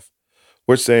that stuff.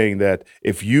 We're saying that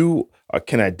if you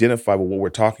can identify with what we're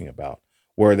talking about,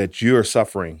 where that you're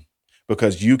suffering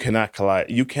because you cannot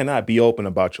collide, you cannot be open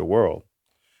about your world.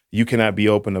 You cannot be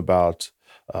open about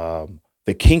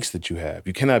the kinks that you have.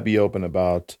 You cannot be open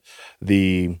about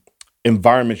the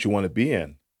environment you want to be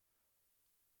in.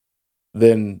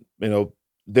 Then,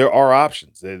 there are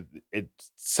options. It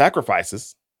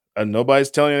sacrifices. And nobody's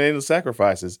telling you any of the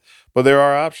sacrifices, but there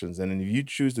are options. And if you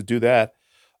choose to do that,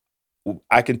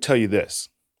 I can tell you this.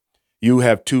 You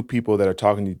have two people that are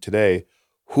talking to you today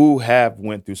who have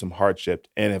went through some hardship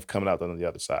and have come out on the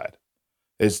other side.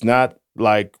 It's not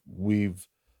like we've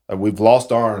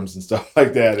lost arms and stuff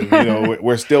like that, and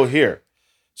we're still here.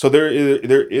 So there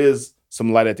is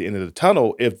some light at the end of the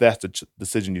tunnel if that's the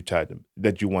decision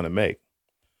that you want to make.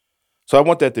 So I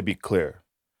want that to be clear.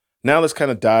 Now let's kind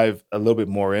of dive a little bit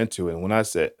more into it.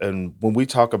 When we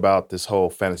talk about this whole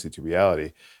fantasy to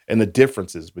reality and the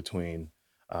differences between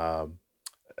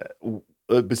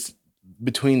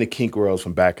between the kink worlds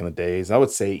from back in the days, I would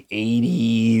say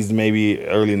 80s, maybe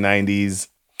early 90s,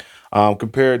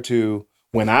 compared to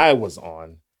when I was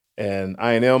on. And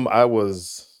I am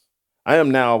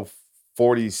now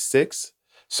 46.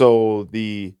 So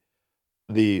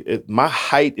my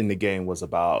height in the game was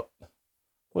about,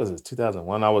 what was it,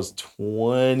 2001? I was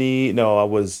 20. No, it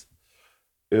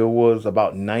was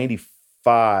about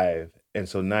 95. And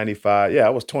so 95, yeah, I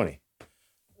was 20.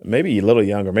 Maybe a little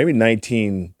younger, maybe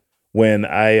 19 when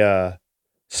I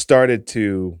started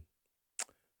to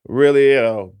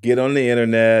really get on the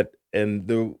internet.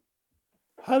 And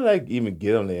how did I even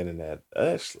get on the internet?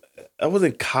 I was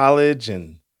in college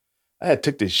and I had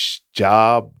took this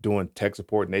job doing tech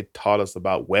support, and they taught us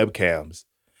about webcams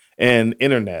and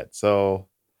internet. So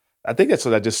I think that's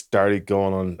what I just started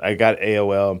going on. I got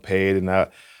AOL and paid, and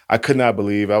I could not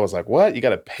believe. I was like, what? You got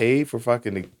to pay for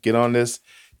fucking to get on this?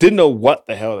 Didn't know what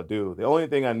the hell to do. The only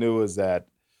thing I knew is that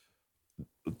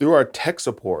through our tech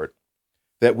support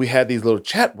that we had these little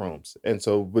chat rooms. And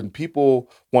so when people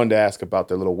wanted to ask about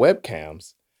their little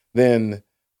webcams, then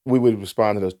we would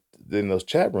respond to those in those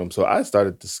chat rooms. So I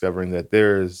started discovering that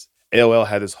AOL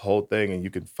had this whole thing, and you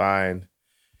could find,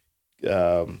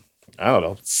 I don't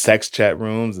know, sex chat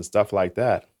rooms and stuff like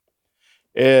that.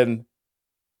 And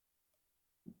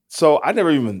so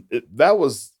that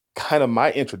was kind of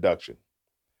my introduction.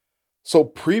 So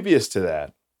previous to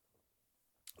that,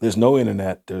 there's no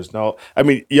internet.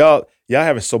 Y'all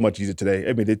have it so much easier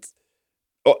today.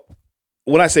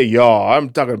 When I say y'all,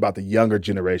 I'm talking about the younger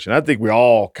generation. I think we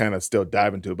all kind of still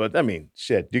dive into it. But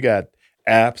shit, you got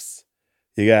apps.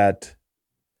 You got,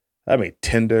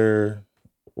 Tinder.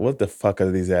 What the fuck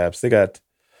are these apps? They got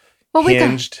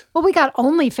Hinged. We got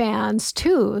OnlyFans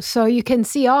too. So you can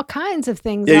see all kinds of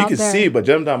things Yeah, out you can there. see, but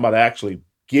I'm talking about actually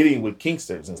getting with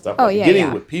kinksters and stuff.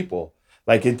 Getting with people.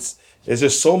 Like it's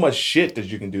just so much shit that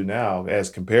you can do now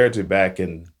as compared to back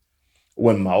in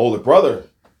when my older brother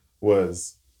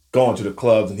was going to the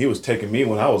clubs, and he was taking me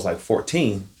when I was like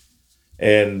 14.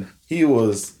 And he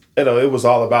was, it was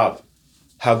all about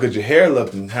how good your hair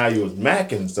looked and how you was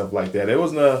macking and stuff like that. It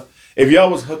wasn't if y'all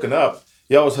was hooking up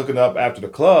after the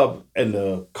club in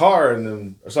the car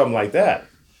or something like that.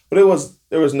 But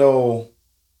there was no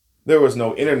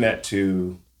internet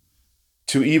to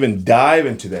even dive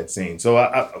into that scene. So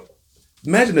I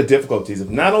imagine the difficulties of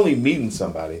not only meeting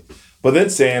somebody, but then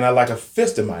saying, I like a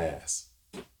fist in my ass.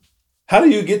 How do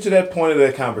you get to that point of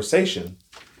that conversation?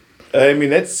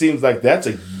 That seems like that's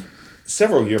a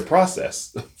several year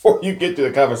process before you get to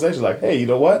the conversation like, hey, you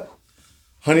know what?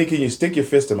 Honey, can you stick your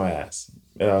fist in my ass?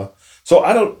 So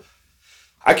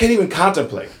I can't even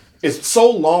contemplate. It's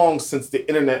so long since the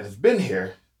internet has been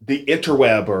here, the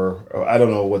interweb or I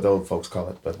don't know what the old folks call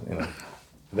it, but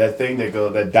that thing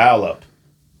that dial-up.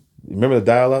 Remember the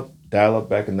dial-up? Dial-up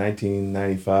back in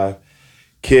 1995?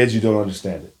 Kids, you don't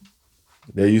understand it.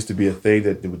 There used to be a thing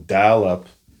that would dial up,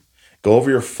 go over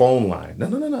your phone line. No,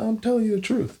 I'm telling you the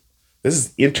truth. This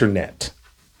is internet.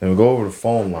 And we'll go over the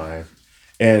phone line,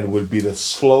 and it would be the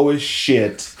slowest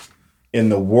shit in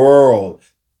the world.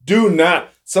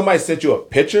 Somebody sent you a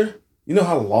picture. You know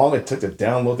how long it took to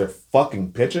download their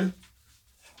fucking picture?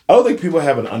 I don't think people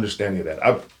have an understanding of that.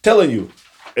 I'm telling you,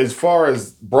 as far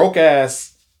as broke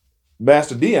ass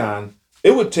Master Dion,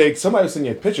 it would take somebody send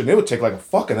you a picture, and it would take like a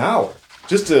fucking hour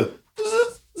just to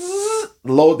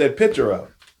load that picture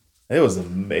up. It was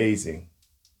amazing.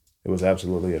 It was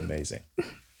absolutely amazing.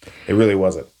 It really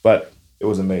wasn't, but it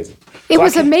was amazing. It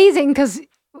was amazing because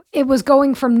it was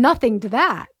going from nothing to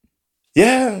that.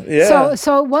 Yeah.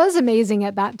 So it was amazing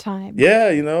at that time. Yeah,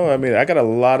 I got a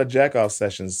lot of jack off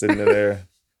sessions sitting there,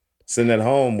 sitting at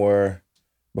home where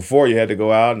before you had to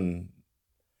go out and,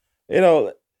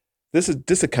 this has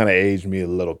kind of aged me a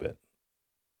little bit.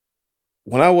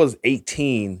 When I was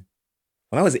 18,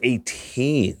 I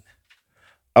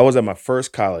was at my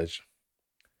first college,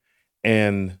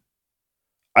 and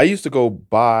I used to go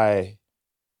buy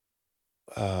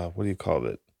what do you call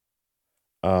it?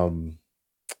 Um,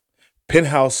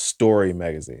 Penthouse Story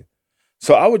magazine.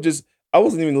 So I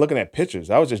wasn't even looking at pictures.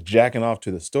 I was just jacking off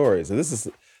to the stories. And this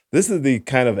is the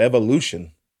kind of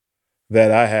evolution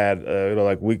that I had.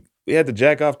 Like we had to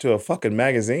jack off to a fucking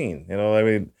magazine. I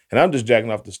mean, and I'm just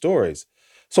jacking off the stories.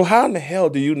 So how in the hell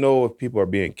do you know if people are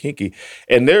being kinky?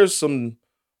 And there's some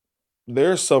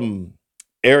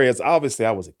areas. Obviously,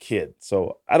 I was a kid,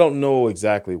 so I don't know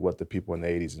exactly what the people in the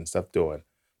 '80s and stuff doing.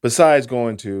 Besides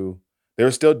going to, there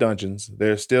are still dungeons.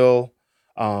 There's still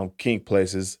kink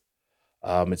places.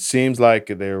 It seems like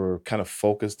they were kind of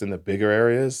focused in the bigger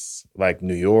areas, like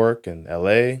New York and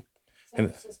L.A.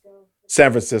 and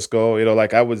San Francisco.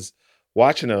 Like I was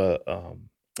watching a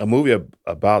movie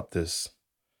about this.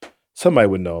 Somebody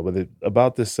would know, but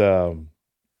about this. What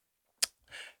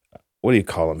do you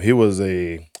call him? He was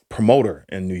a promoter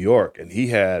in New York, and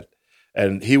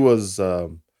he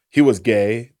was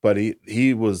gay, but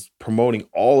he was promoting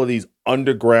all of these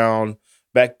underground.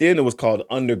 Back then, it was called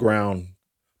underground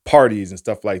parties and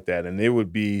stuff like that, and they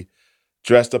would be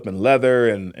dressed up in leather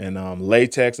and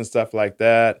latex and stuff like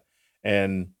that.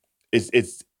 And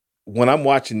it's when I'm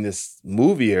watching this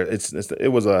movie,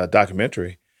 it was a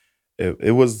documentary.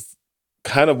 It was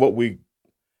kind of what we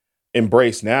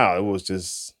embrace now. It was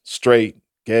just straight,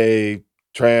 gay,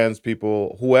 trans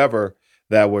people, whoever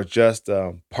that were just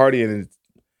partying.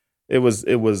 It was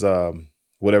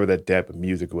whatever that type of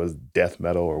music was, death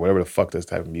metal or whatever the fuck this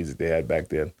type of music they had back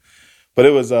then. But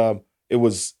it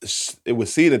was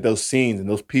seen at those scenes and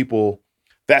those people.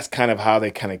 That's kind of how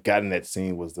they kind of got in that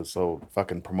scene, was so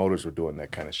fucking promoters were doing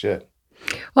that kind of shit.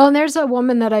 Well, and there's a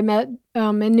woman that I met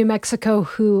in New Mexico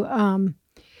who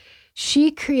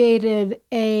she created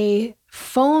a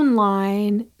phone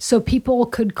line so people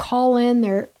could call in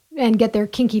there and get their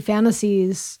kinky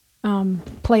fantasies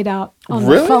played out on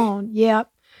the phone. Yep.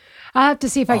 I have to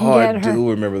see if I can get her. I do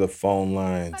remember the phone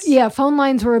lines. Yeah, phone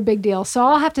lines were a big deal. So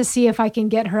I'll have to see if I can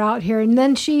get her out here. And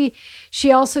then she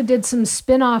also did some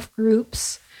spin-off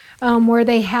groups where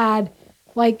they had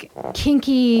like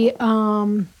kinky,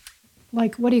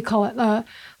 like what do you call it?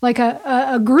 Like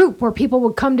a group where people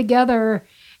would come together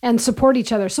and support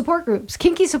each other. Support groups,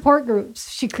 kinky support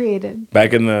groups she created.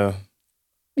 Back in the...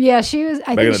 Yeah, I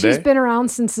think she's been around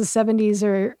since the 70s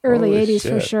or early 80s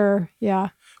for sure. Yeah.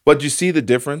 But you see the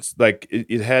difference? Like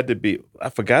it had to be.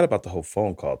 I forgot about the whole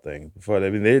phone call thing before.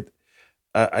 I mean,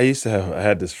 I used to I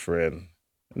had this friend.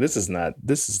 And this is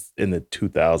in the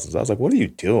 2000s. I was like, what are you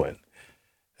doing?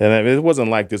 And I mean, it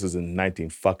wasn't like this was in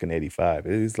 1985.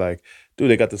 It was like, dude,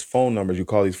 they got this phone numbers. You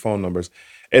call these phone numbers,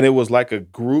 and it was like a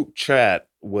group chat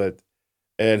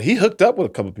and he hooked up with a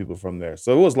couple of people from there.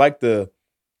 So it was like the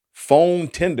phone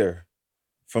Tinder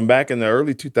from back in the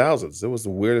early 2000s. It was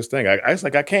the weirdest thing. I was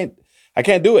like, I can't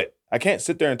do it. I can't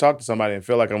sit there and talk to somebody and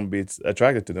feel like I'm going to be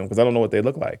attracted to them because I don't know what they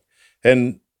look like.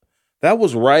 And that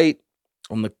was right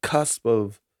on the cusp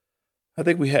of, I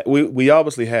think we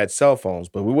obviously had cell phones,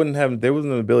 but there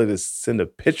wasn't an ability to send a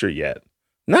picture yet.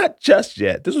 Not just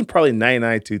yet. This was probably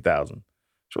 99, 2000.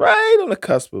 It's right on the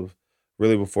cusp of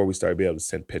really before we started being able to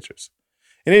send pictures.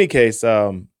 In any case,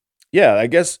 yeah, I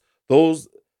guess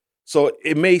so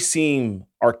it may seem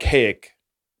archaic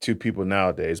to people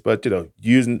nowadays, but they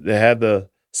had the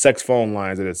sex phone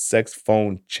lines and the sex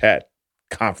phone chat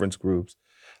conference groups.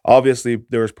 Obviously,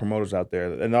 there was promoters out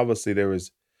there, and obviously there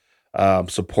was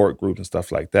support groups and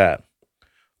stuff like that.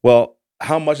 Well,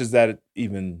 how much has that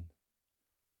even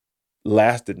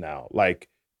lasted now? Like,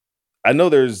 I know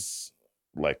there's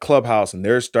like Clubhouse, and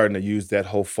they're starting to use that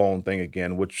whole phone thing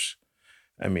again. Which,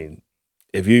 I mean,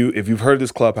 if you've heard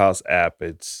this Clubhouse app,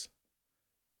 it's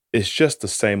just the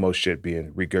same old shit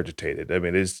being regurgitated. I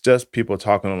mean, it's just people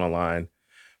talking on the line,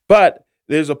 but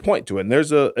there's a point to it,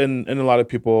 and a lot of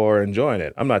people are enjoying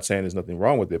it. I'm not saying there's nothing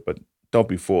wrong with it, but don't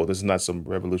be fooled. This is not some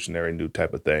revolutionary new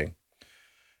type of thing.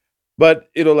 But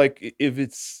like if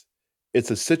it's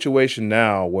a situation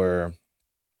now where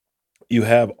you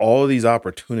have all of these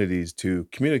opportunities to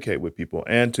communicate with people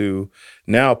and to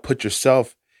now put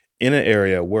yourself in an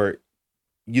area where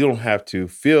you don't have to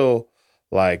feel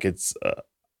like it's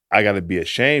I got to be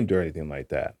ashamed or anything like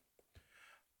that.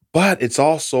 But it's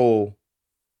also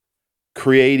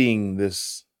creating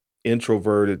this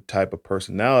introverted type of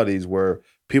personalities where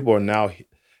people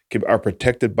are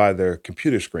protected by their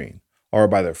computer screen or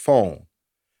by their phone.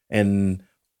 And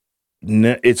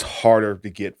it's harder to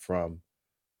get from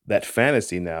that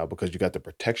fantasy now because you got the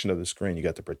protection of the screen, you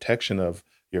got the protection of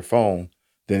your phone,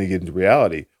 then you get into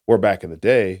reality. Where back in the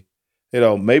day,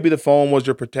 maybe the phone was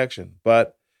your protection,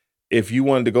 but if you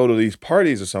wanted to go to these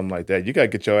parties or something like that, you got to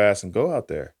get your ass and go out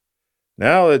there.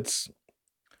 Now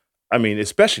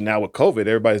especially now with COVID,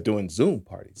 everybody's doing Zoom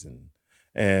parties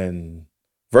and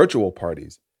virtual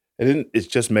parties. It's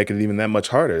just making it even that much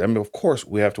harder. I mean, of course,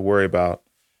 we have to worry about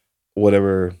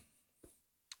whatever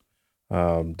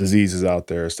diseases out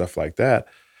there, stuff like that.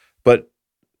 But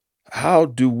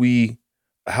how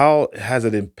has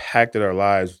it impacted our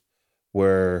lives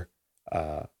where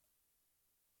uh,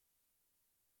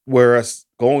 where us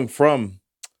going from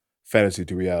fantasy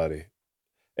to reality?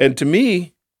 And to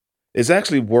me, it's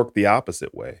actually worked the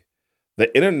opposite way.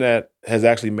 The internet has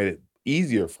actually made it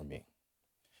easier for me.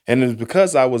 And it's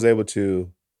because I was able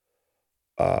to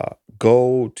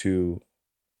go to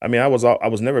I've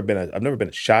never been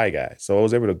a shy guy. So I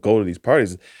was able to go to these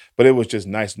parties, but it was just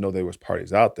nice to know there was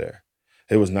parties out there.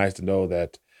 It was nice to know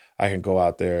that I can go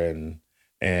out there and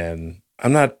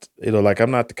I'm not,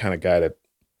 I'm not the kind of guy that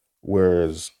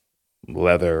wears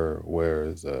leather,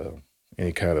 wears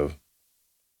any kind of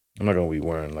I'm not gonna be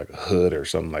wearing like a hood or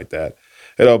something like that,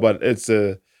 But I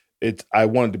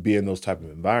wanted to be in those type of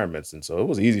environments, and so it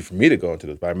was easy for me to go into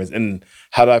those environments. And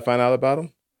how did I find out about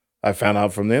them? I found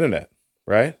out from the internet,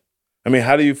 right? I mean,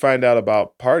 how do you find out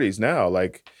about parties now?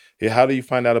 Like, how do you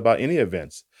find out about any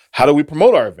events? How do we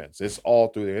promote our events? It's all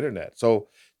through the internet. So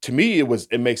to me,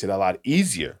 it makes it a lot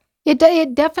easier.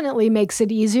 It definitely makes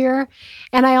it easier.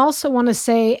 And I also want to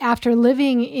say, after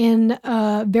living in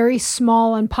a very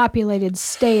small and populated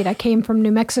state, I came from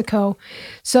New Mexico.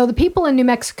 So the people in New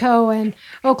Mexico and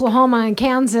Oklahoma and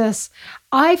Kansas,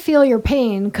 I feel your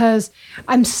pain because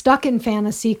I'm stuck in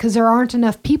fantasy because there aren't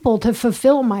enough people to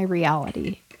fulfill my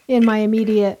reality in my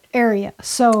immediate area.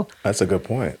 So that's a good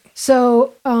point.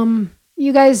 So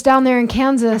you guys down there in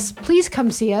Kansas, please come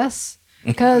see us.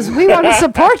 Because we want to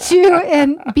support you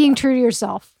in being true to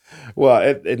yourself. Well,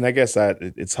 and I guess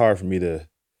it's hard for me to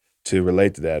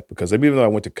relate to that because even though I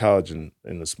went to college in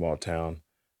a small town,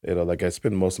 I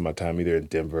spend most of my time either in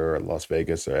Denver or Las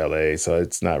Vegas or LA. So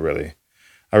it's not really,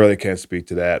 I really can't speak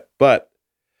to that. But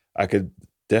I could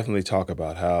definitely talk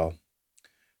about how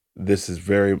this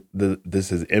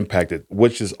has impacted,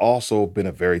 which has also been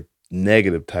a very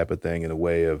negative type of thing in a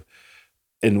way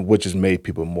in which has made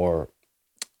people more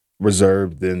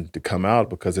reserved than to come out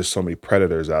because there's so many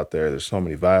predators out there. There's so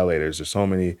many violators. There's so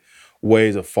many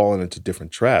ways of falling into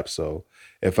different traps. So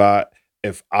if I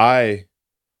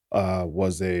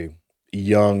was a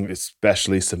young,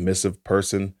 especially submissive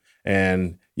person,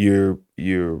 and you're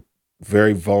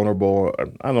very vulnerable,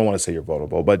 I don't want to say you're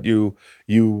vulnerable, but you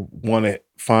want to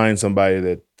find somebody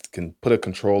that can put a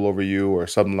control over you or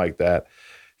something like that.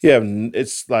 Yeah,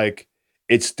 it's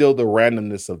still the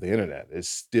randomness of the internet. It's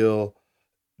still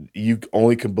you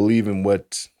only can believe in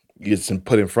what gets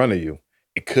put in front of you.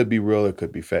 It could be real, it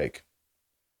could be fake.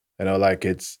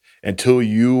 It's until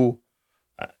you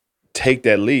take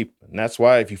that leap. And that's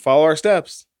why if you follow our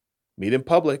steps, meet in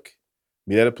public,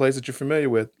 meet at a place that you're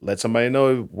familiar with, let somebody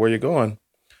know where you're going.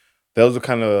 Those will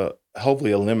kind of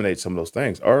hopefully eliminate some of those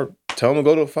things. Or tell them to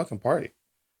go to a fucking party.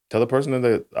 Tell the person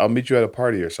that I'll meet you at a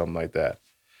party or something like that.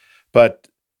 But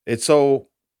it's so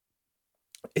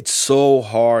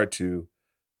hard to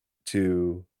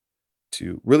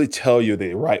really tell you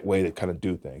the right way to kind of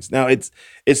do things. Now it's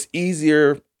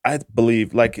easier, I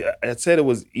believe, like I said, it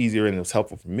was easier and it was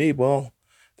helpful for me. Well,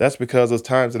 that's because those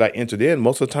times that I entered in,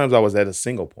 most of the times I was at a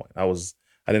single point. I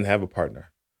didn't have a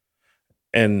partner.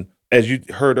 And as you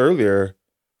heard earlier,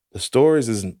 the stories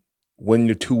is when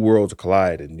your two worlds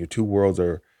collide and your two worlds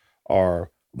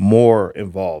are more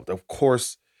involved. Of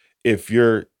course, if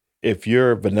your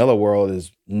vanilla world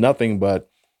is nothing but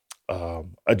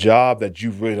a job that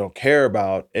you really don't care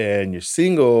about and you're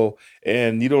single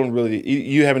and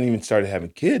you haven't even started having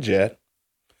kids yet,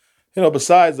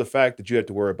 besides the fact that you have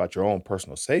to worry about your own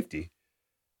personal safety,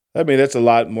 I mean, that's a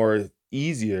lot more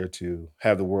easier to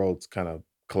have the worlds kind of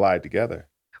collide together.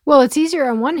 Well, it's easier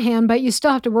on one hand, but you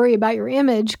still have to worry about your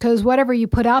image because whatever you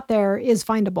put out there is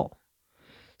findable.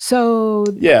 So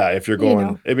yeah, if you're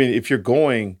going,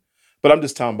 but I'm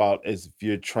just talking about as if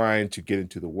you're trying to get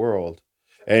into the world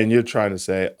and you're trying to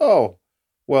say, oh,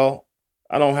 well,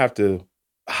 I don't have to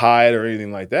hide or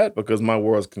anything like that because my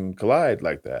worlds can collide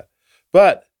like that.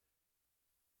 But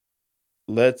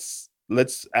let's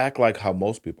act like how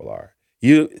most people are.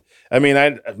 Maybe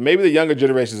the younger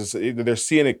generations, either they're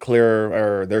seeing it clearer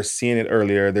or they're seeing it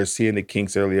earlier. They're seeing the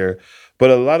kinks earlier.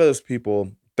 But a lot of those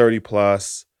people, 30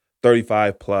 plus,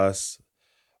 35 plus,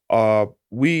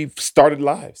 we've started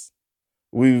lives.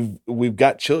 We've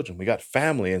got children, we got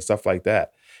family and stuff like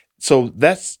that. So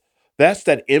that's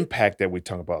that impact that we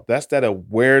talk about. That's that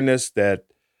awareness that,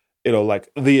 like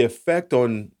the effect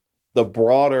on the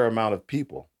broader amount of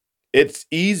people. It's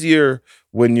easier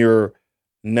when you're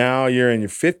now you're in your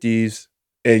 50s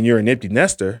and you're an empty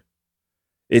nester.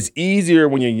 It's easier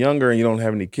when you're younger and you don't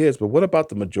have any kids, but what about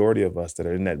the majority of us that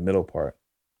are in that middle part?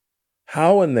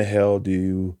 How in the hell do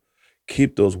you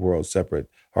keep those worlds separate,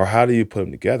 or how do you put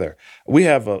them together? We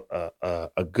have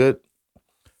a good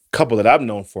couple that I've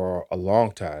known for a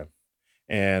long time,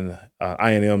 and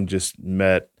I and them just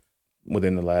met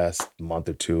within the last month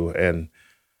or two, and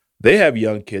they have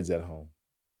young kids at home,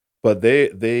 but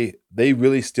they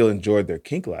really still enjoyed their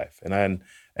kink life, and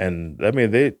I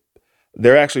mean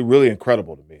they're actually really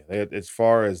incredible to me as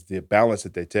far as the balance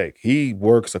that they take. He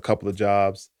works a couple of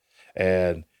jobs,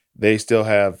 and they still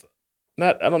have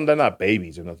not I don't they're not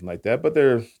babies or nothing like that, but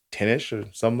they're 10ish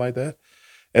or something like that,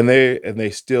 and they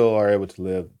still are able to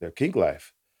live their kink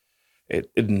life.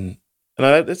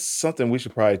 It's something we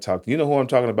should probably talk. You know who I'm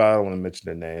talking about? I don't want to mention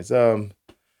their names.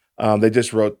 They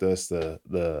just wrote this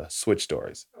the Switch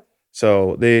stories,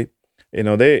 so they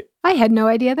I had no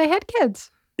idea they had kids.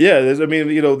 yeah. I mean,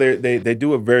 they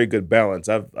do a very good balance.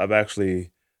 I've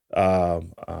actually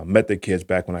met the kids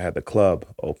back when I had the club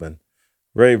open.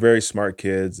 Very very smart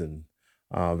kids and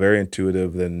very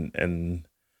intuitive and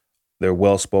they're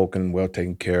well spoken, well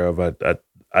taken care of. I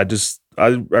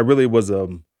really was a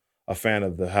fan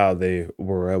of how they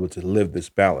were able to live this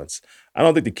balance. I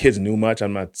don't think the kids knew much.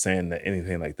 I'm not saying that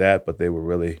anything like that, but they were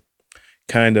really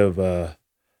kind of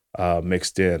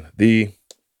mixed in. The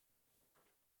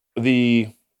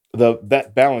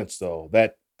that balance though,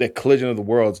 that collision of the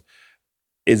worlds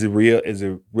is it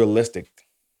realistic?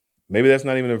 Maybe that's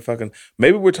not even a fucking.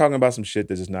 Maybe we're talking about some shit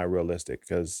that's just not realistic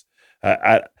because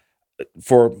I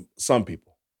for some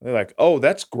people they're like, oh,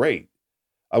 that's great.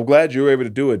 I'm glad you were able to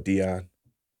do it, Dion.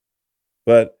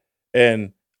 But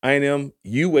and I am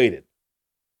you waited.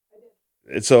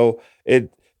 And so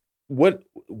what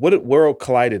world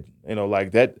collided,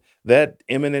 like that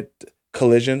imminent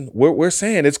collision, we're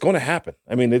saying it's going to happen.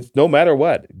 I mean, it's no matter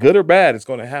what, good or bad, it's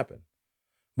going to happen.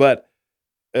 But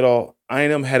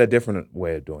I&M had a different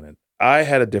way of doing it. I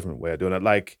had a different way of doing it.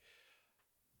 Like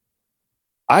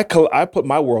I put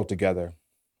my world together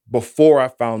before I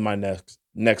found my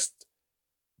next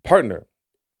partner.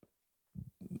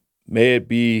 May it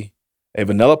be a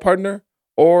vanilla partner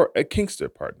or a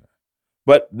kinkster partner.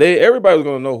 But everybody was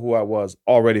going to know who I was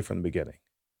already from the beginning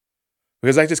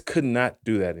because I just could not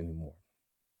do that anymore.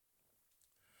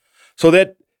 So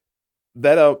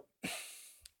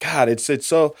God, it's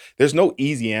so there's no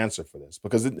easy answer for this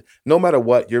because no matter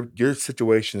what, your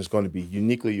situation is going to be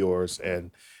uniquely yours,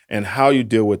 and how you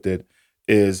deal with it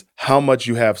is how much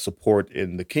you have support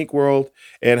in the kink world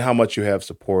and how much you have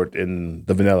support in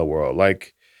the vanilla world.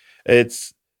 Like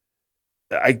it's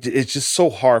just so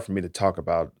hard for me to talk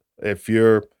about if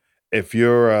you're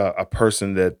a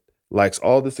person that likes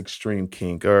all this extreme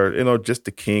kink or just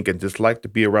the kink and just like to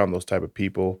be around those type of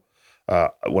people.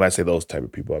 When I say those type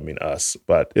of people, I mean us.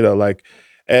 But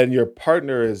and your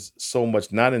partner is so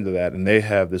much not into that, and they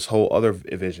have this whole other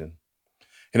vision.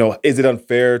 Is it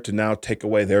unfair to now take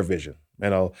away their vision?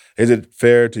 Is it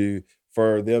fair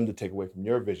for them to take away from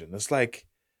your vision? It's like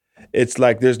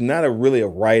there's not really a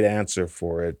right answer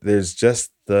for it. There's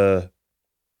just the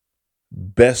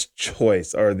best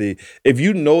choice, or if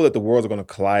you know that the worlds are going to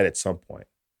collide at some point,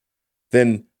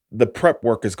 then the prep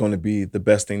work is going to be the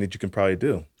best thing that you can probably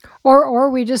do. Or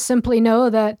we just simply know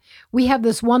that we have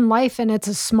this one life and it's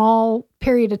a small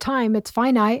period of time. It's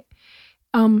finite.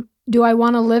 Do I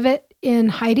want to live it in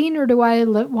hiding or do I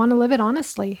want to live it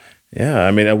honestly? Yeah,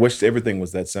 I mean, I wish everything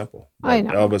was that simple. I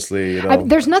know. Obviously,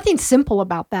 there's nothing simple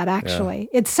about that, actually.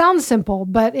 Yeah. It sounds simple,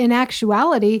 but in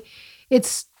actuality,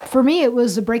 for me, it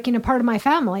was a breaking apart of my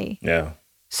family. Yeah.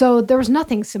 So there was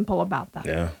nothing simple about that.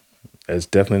 Yeah, it's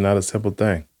definitely not a simple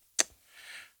thing.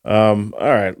 All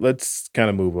right, let's kind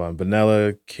of move on.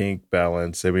 Vanilla, kink,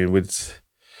 balance. I mean,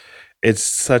 it's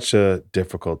such a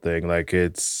difficult thing. Like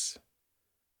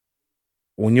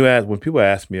when people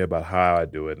ask me about how I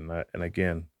do it, and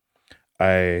again,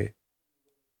 there's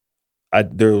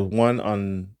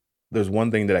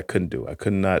one thing that I couldn't do. I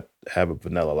could not have a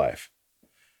vanilla life.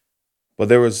 But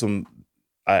there was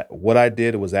what I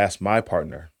did was ask my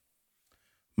partner,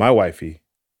 my wifey,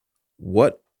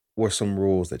 what were some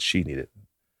rules that she needed?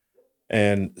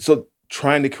 And so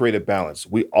trying to create a balance,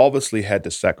 we obviously had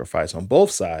to sacrifice on both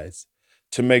sides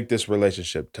to make this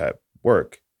relationship type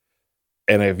work.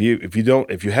 And if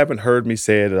you haven't heard me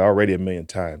say it already a million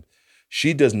times,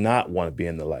 she does not want to be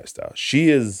in the lifestyle. She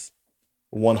is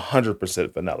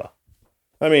 100% vanilla.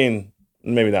 I mean,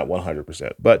 maybe not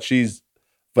 100%, but she's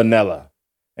vanilla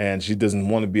and she doesn't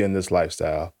want to be in this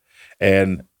lifestyle.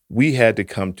 And we had to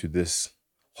come to this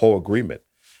whole agreement.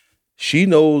 She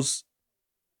knows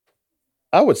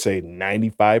I would say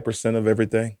 95% of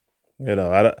everything. I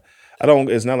don't.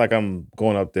 It's not like I'm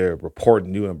going up there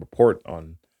reporting, doing a report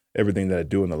on everything that I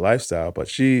do in the lifestyle.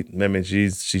 But I mean,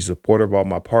 she's supportive of all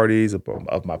my parties, of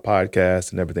my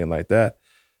podcast, and everything like that.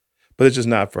 But it's just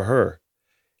not for her.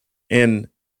 And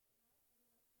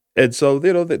so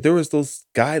there was those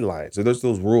guidelines, or there's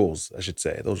those rules, I should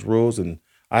say, those rules, and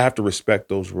I have to respect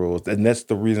those rules, and that's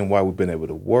the reason why we've been able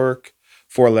to work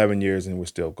for 11 years and we're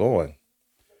still going.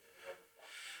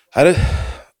 I did,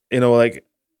 like,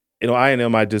 I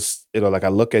am. I just, like, I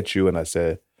look at you and I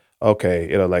said,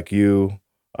 okay, like you've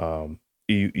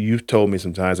told me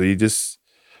sometimes, or you just,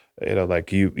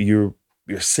 like you're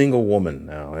a single woman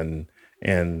now,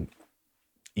 and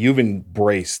you've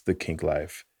embraced the kink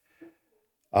life.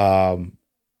 Um,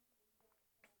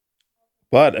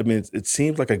 but I mean, it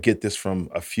seems like I get this from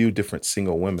a few different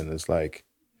single women. It's like,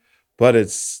 but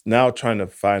it's now trying to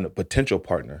find a potential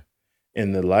partner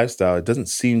in the lifestyle. It doesn't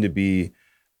seem to be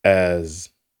as,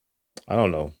 I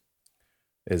don't know,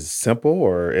 as simple,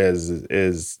 or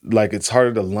as like it's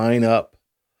harder to line up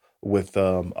with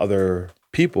other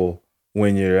people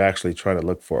when you're actually trying to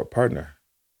look for a partner.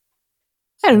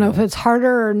 I don't know if it's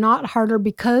harder or not harder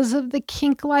because of the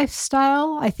kink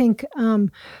lifestyle. I think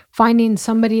finding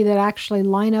somebody that actually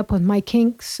line up with my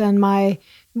kinks and my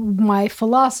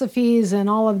philosophies and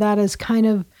all of that is kind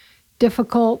of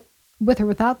difficult with or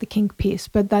without the kink piece,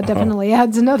 but that definitely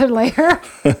adds another layer.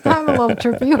 I'm a little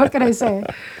trippy. What can I say?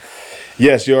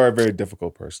 Yes, you are a very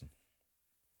difficult person.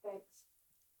 Thanks.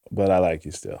 But I like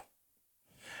you still.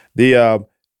 That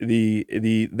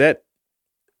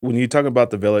when you talk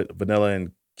about the vanilla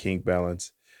and kink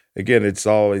balance, again, it's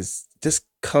always just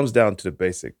comes down to the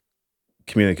basic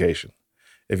communication.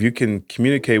 If you can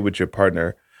communicate with your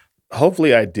partner,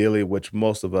 hopefully, ideally, which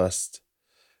most of us,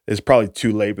 it's probably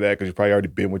too late for that because you've probably already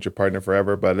been with your partner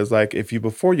forever. But it's like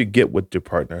before you get with your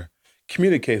partner,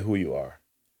 communicate who you are.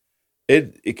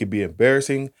 It could be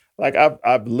embarrassing. Like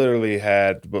I've literally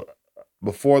had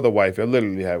before the wife, I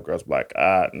literally have girls like,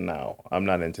 no, I'm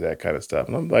not into that kind of stuff,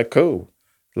 and I'm like, cool.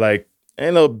 Like,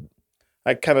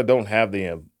 I kind of don't have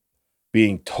the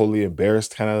being totally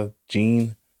embarrassed kind of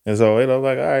gene. And so,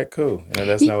 like, all right, cool.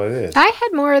 That's not what it is. I had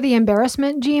more of the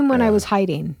embarrassment gene when I was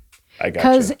hiding. I got you.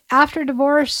 Because after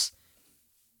divorce,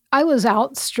 I was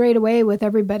out straight away with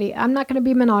everybody. I'm not going to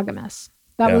be monogamous.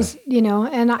 That was,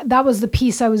 and that was the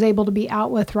piece I was able to be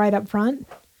out with right up front.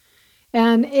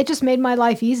 And it just made my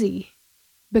life easy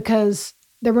because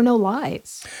there were no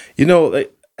lies.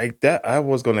 Like that, I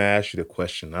was going to ask you the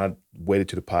question. I waited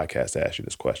to the podcast to ask you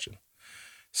this question.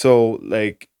 So,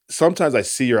 like, sometimes I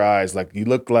see your eyes, like you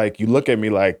look at me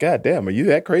like, God damn, are you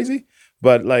that crazy?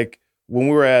 But like when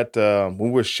we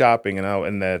were shopping and I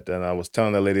was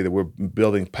telling that lady that we're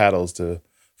building paddles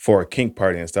for a kink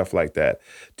party and stuff like that.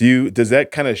 Does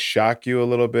that kind of shock you a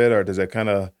little bit, or does that kind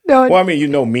of? No. Well, I mean, you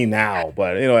know me now,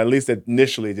 but at least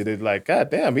initially, did it like,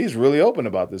 God damn, he's really open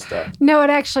about this stuff? No,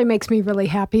 it actually makes me really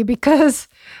happy because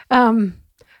I'm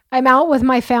out with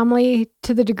my family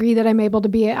to the degree that I'm able to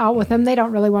be out with them. They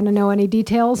don't really want to know any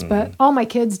details, but all my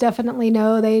kids definitely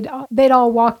know. They'd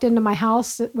all walked into my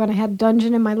house when I had a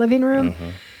dungeon in my living room.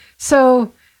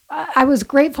 So I was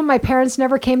grateful my parents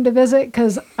never came to visit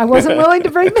because I wasn't willing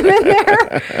to bring them in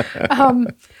there.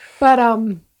 But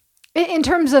in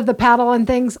terms of the paddle and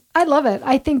things, I love it.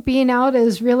 I think being out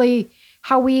is really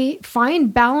how we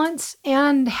find balance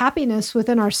and happiness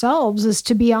within ourselves, is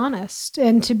to be honest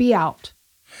and to be out.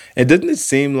 And didn't it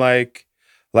seem like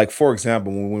for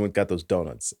example, when we got those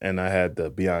donuts and I had the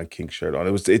Beyond Kink shirt on,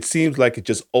 it seems like it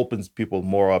just opens people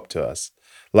more up to us.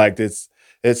 Like it's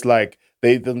like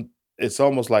it's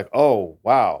almost like, oh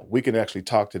wow, we can actually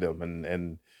talk to them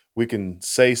and we can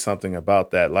say something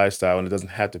about that lifestyle, and it doesn't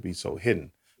have to be so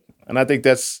hidden. And I think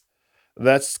that's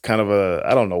kind of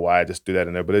I don't know why I just do that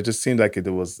in there, but it just seemed like it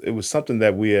was something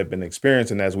that we had been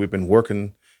experiencing as we've been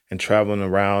working and traveling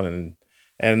around, and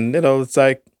it's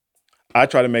like I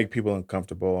try to make people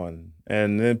uncomfortable, and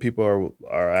then people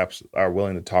are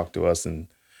willing to talk to us, and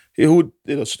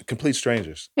complete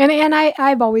strangers. And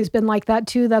I've always been like that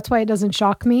too. That's why it doesn't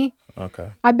shock me.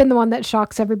 Okay. I've been the one that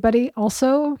shocks everybody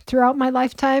also throughout my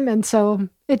lifetime, and so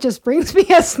it just brings me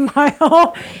a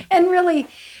smile. And really,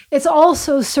 it's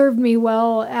also served me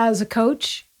well as a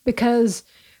coach, because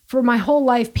for my whole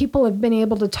life, people have been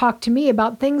able to talk to me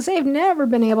about things they've never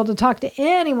been able to talk to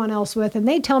anyone else with. And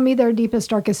they tell me their deepest,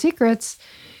 darkest secrets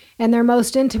and their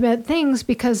most intimate things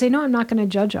because they know I'm not going to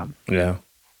judge them. Yeah.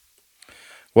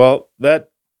 Well, that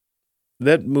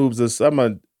moves us.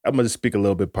 I'm gonna speak a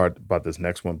little bit about this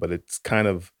next one, but it's kind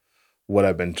of what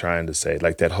I've been trying to say,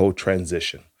 like that whole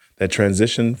transition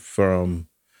from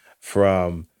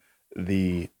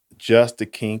the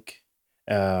kink,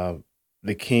 the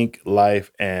kink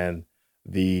life, and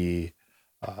the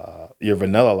your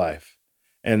vanilla life,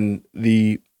 and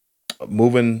the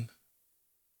moving.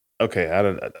 Okay, I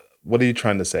don't. What are you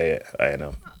trying to say? I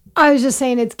know. I was just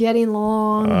saying it's getting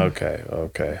long.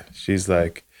 Okay. She's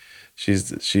like,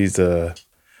 she's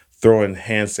throwing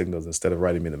hand signals instead of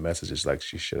writing me the messages like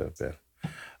she should have been.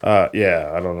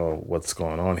 Yeah, I don't know what's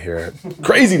going on here.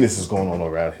 Craziness is going on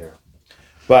around here.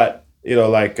 But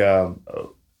like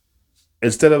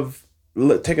instead of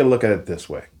take a look at it this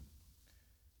way.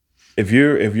 If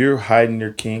you're hiding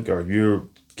your kink or if you're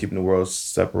keeping the world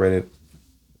separated,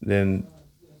 then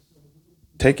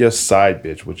take your side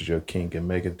bitch, which is your kink, and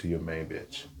make it to your main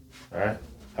bitch. All right?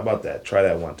 How about that? Try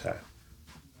that one time.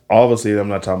 Obviously, I'm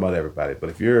not talking about everybody,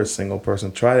 but if you're a single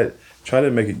person, try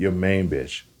to make it your main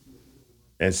bitch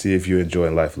and see if you enjoy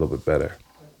life a little bit better.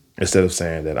 Instead of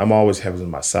saying that I'm always having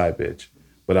my side bitch,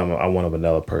 but I want a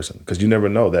vanilla person. Because you never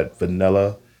know, that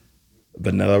vanilla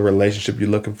relationship you're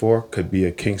looking for could be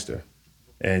a kinkster.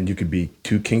 And you could be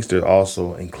two kinksters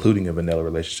also including a vanilla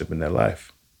relationship in their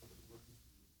life.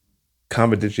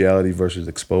 Confidentiality versus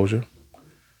exposure.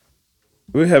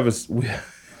 We have,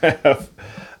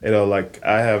 like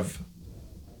I have,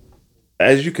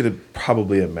 as you could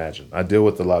probably imagine, I deal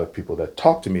with a lot of people that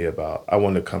talk to me about, I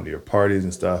want to come to your parties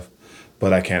and stuff,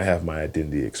 but I can't have my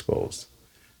identity exposed.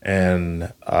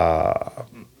 And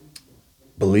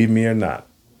believe me or not,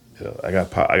 I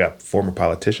got former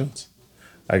politicians,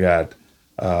 I got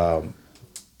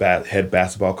head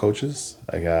basketball coaches,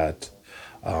 I got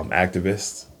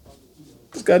activists.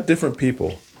 It's got different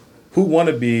people who want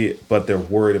to be, but they're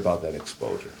worried about that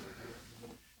exposure,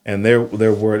 and they're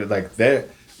worried, like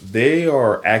they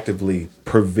are actively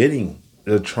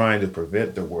they're trying to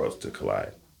prevent the worlds to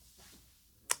collide.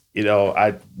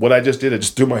 What I just did, I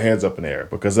just threw my hands up in the air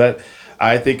because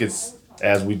I think it's,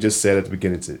 as we just said at the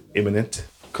beginning, it's an imminent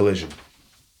collision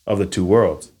of the two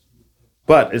worlds.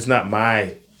 But it's not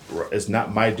my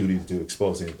duty to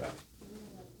expose anybody.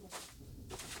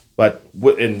 But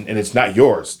and it's not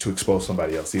yours to expose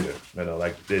somebody else either.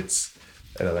 Like it's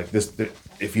like this.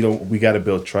 If you don't, we got to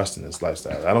build trust in this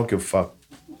lifestyle. I don't give a fuck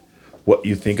what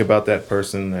you think about that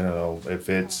person.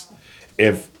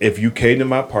 If you came to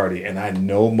my party, and I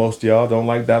know most of y'all don't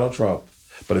like Donald Trump,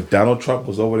 but if Donald Trump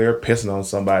was over there pissing on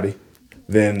somebody,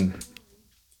 then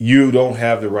you don't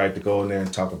have the right to go in there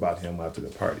and talk about him after the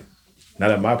party. Not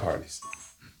at my parties.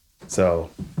 So,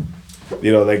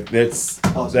 like that's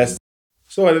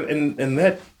so,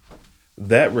 and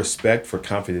that respect for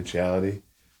confidentiality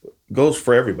goes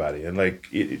for everybody, and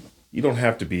like you don't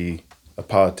have to be a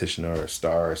politician or a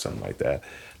star or something like that.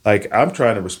 Like I'm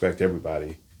trying to respect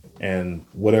everybody, and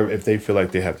whatever, if they feel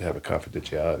like they have to have a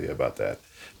confidentiality about that,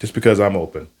 just because I'm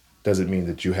open doesn't mean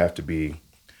that you have to be.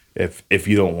 If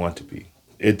you don't want to be,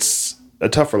 it's a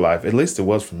tougher life. At least it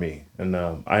was for me. And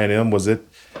I&M, was it?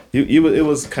 It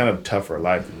was kind of tougher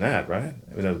life than that, right?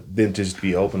 Than just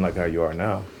be open like how you are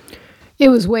now. It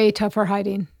was way tougher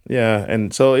hiding. Yeah,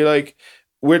 and so like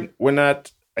we're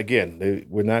not, again,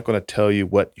 we're not going to tell you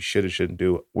what you should or shouldn't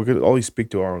do. We're going to only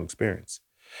speak to our own experience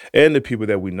and the people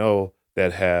that we know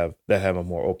that have a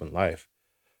more open life.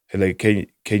 And like,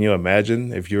 can you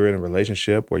imagine if you're in a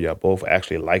relationship where y'all both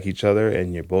actually like each other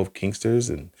and you're both kinksters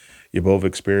and you're both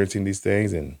experiencing these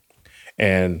things, and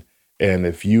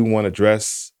if you want to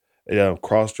dress,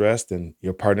 cross-dressed, and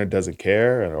your partner doesn't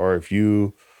care, or if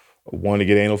you want to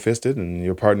get anal fisted and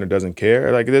your partner doesn't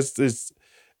care, like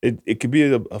it could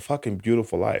be a fucking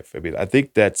beautiful life. I mean, I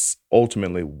think that's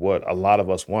ultimately what a lot of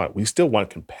us want. We still want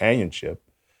companionship,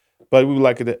 but we would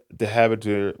like it to have it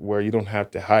to where you don't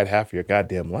have to hide half of your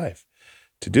goddamn life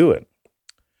to do it.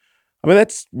 I mean,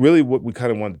 that's really what we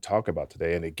kind of wanted to talk about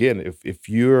today. And again, if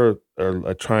you're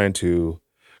trying to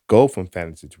go from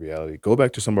fantasy to reality, go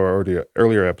back to some of our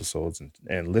earlier episodes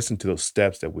and listen to those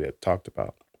steps that we had talked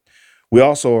about. We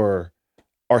also are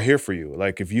here for you.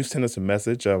 Like if you send us a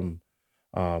message to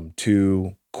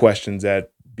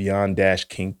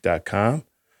questions@beyond-kink.com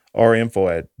or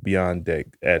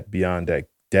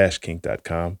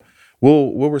info@beyond-kink.com,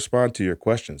 we'll respond to your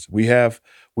questions. We have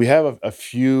a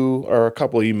few or a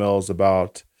couple of emails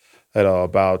about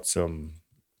some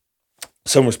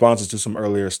responses to some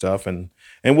earlier stuff, and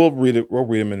we'll read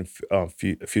them in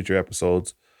future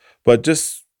episodes. But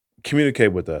just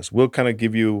communicate with us. We'll kind of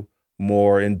give you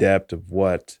more in depth of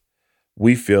what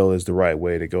we feel is the right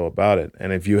way to go about it.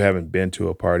 And if you haven't been to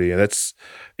a party, and that's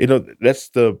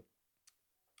the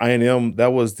I&M,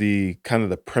 that was the kind of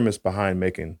the premise behind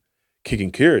making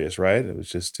Kicking Curious, right? It was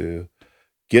just to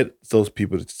get those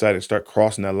people to decide to start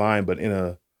crossing that line, but in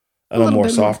a a little more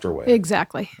softer way.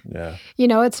 Exactly. Yeah. You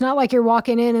know, it's not like you're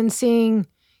walking in and seeing,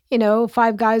 you know,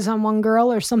 5 guys on one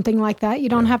girl or something like that. You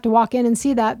don't have to walk in and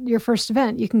see that your first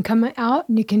event. You can come out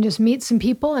and you can just meet some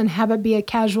people and have it be a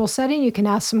casual setting. You can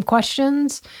ask some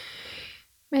questions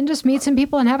and just meet some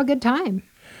people and have a good time.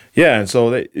 Yeah, and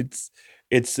so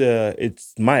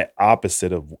it's my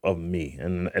opposite of me,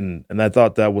 and I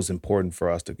thought that was important for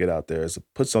us to get out there, is to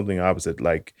put something opposite.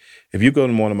 Like if you go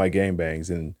to one of my gangbangs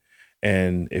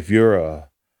and if you're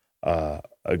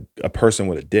a person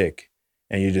with a dick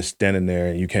and you're just standing there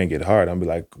and you can't get hard, I'm be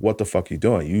like, what the fuck are you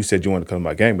doing? You said you want to come to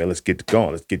my gangbang. Let's get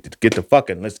going. Let's get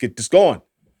this going.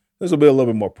 There's a little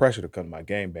bit more pressure to come to my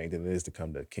gangbang than it is to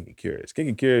come to Kinky Curious.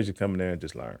 Kinky Curious, you come in there and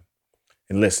just learn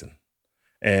and listen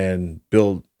and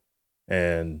build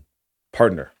and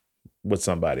partner with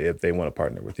somebody if they want to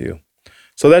partner with you.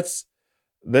 So that's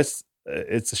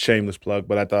it's a shameless plug,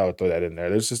 but I thought I would throw that in there.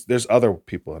 There's other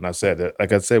people, and I said that,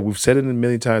 like I said, we've said it a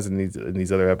million times in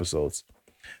these other episodes.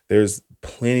 There's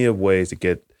plenty of ways to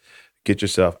get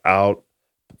yourself out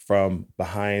from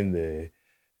behind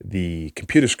the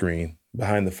computer screen,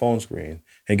 behind the phone screen,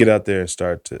 and get out there and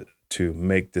start to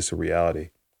make this a reality.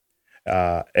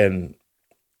 And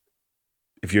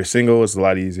if you're single, it's a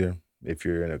lot easier. If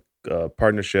you're in a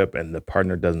partnership and the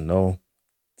partner doesn't know,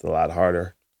 it's a lot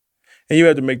harder. And you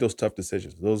have to make those tough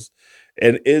decisions.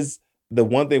 Is the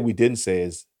one thing we didn't say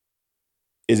is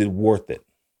it worth it?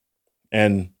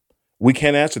 And we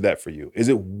can't answer that for you. Is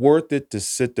it worth it to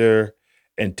sit there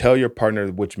and tell your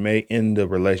partner, which may end the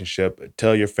relationship,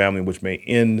 tell your family, which may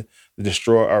end,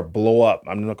 destroy, or blow up?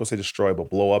 I'm not going to say destroy, but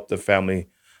blow up the family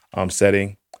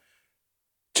setting,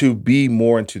 to be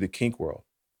more into the kink world?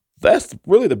 That's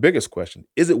really the biggest question.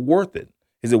 Is it worth it?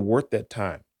 Is it worth that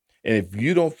time? And if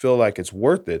you don't feel like it's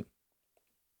worth it,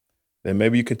 then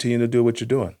maybe you continue to do what you're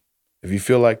doing. If you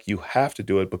feel like you have to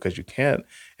do it because you can't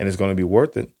and it's going to be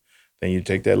worth it, then you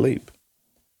take that leap.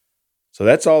 So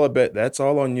that's all that's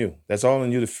all on you. That's all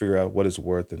on you to figure out what it's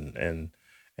worth and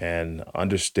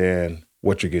understand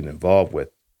what you're getting involved with.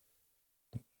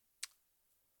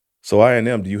 So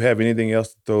I&M, do you have anything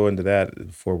else to throw into that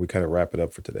before we kind of wrap it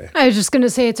up for today? I was just going to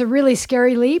say it's a really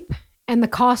scary leap, and the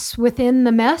costs within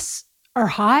the mess are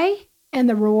high, and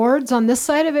the rewards on this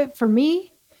side of it for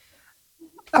me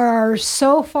are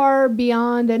so far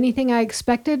beyond anything I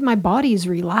expected. My body's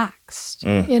relaxed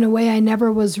in a way I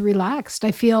never was relaxed.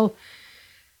 I feel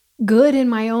good in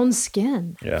my own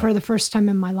skin for the first time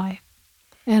in my life.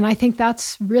 And I think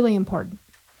that's really important.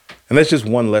 And that's just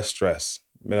one less stress.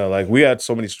 You know, like we had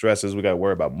so many stresses. We got to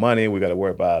worry about money. We got to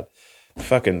worry about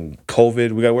fucking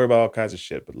COVID. We got to worry about all kinds of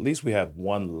shit. But at least we have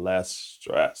one less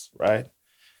stress, right?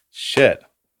 Shit.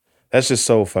 That's just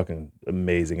so fucking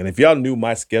amazing. And if y'all knew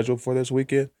my schedule for this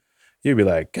weekend, you'd be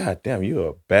like, God damn, you're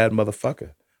a bad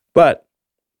motherfucker. But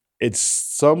it's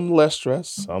some less stress,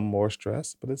 some more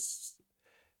stress. But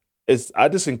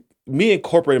me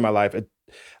incorporating my life.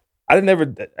 I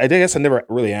guess I never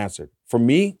really answered. For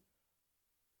me,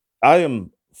 I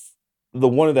am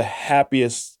one of the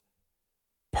happiest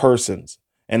persons.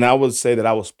 And I would say that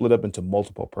I was split up into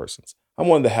multiple persons. I'm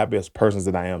one of the happiest persons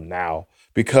that I am now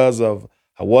because of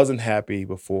I wasn't happy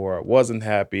before. I wasn't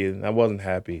happy and I wasn't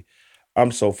happy.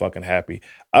 I'm so fucking happy.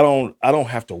 I don't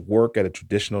have to work at a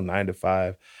traditional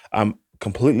 9-to-5. I'm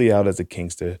completely out as a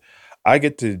kinkster. I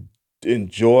get to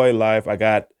enjoy life. I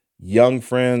got young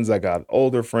friends. I got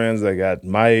older friends. I got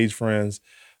my age friends.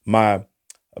 I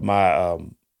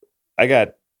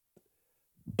got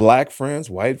black friends,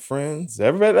 white friends,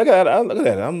 everybody. Look at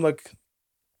that. I'm like,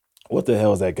 what the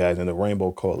hell is that guy in the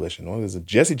Rainbow Coalition? What is it?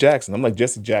 Jesse Jackson. I'm like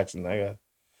Jesse Jackson. I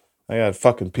got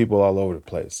fucking people all over the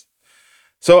place.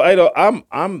 So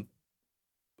I'm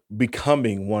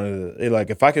becoming one of the, like,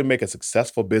 if I can make a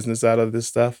successful business out of this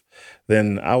stuff,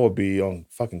 then I will be on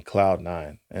fucking cloud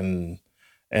 9. And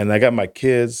I got my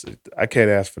kids. I can't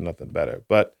ask for nothing better.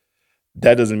 But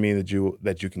that doesn't mean that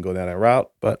you can go down that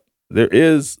route. But there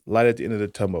is light at the end of the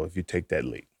tunnel if you take that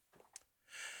leap.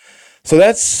 So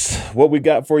that's what we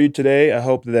got for you today. I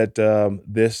hope that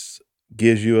this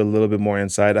gives you a little bit more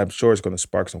insight. I'm sure it's going to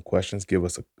spark some questions. Give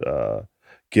us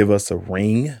a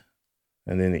ring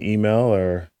and then an email,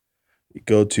 or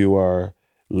go to our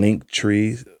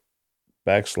Linktree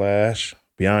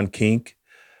 /Beyond Kink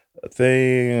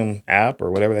thing app,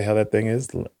 or whatever the hell that thing is.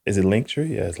 Is it Linktree?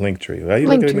 Yeah, it's Linktree. Why are you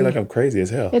looking at me like I'm crazy as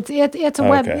hell? It's a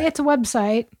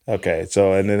website. Okay,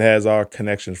 so and it has our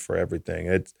connections for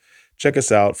everything. Check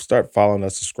us out. Start following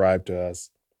us. Subscribe to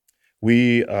us.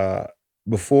 We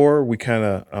before we kind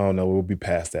of, I don't know, we'll be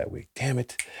past that week. Damn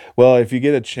it. Well, if you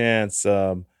get a chance,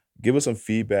 give us some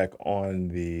feedback on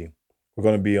we're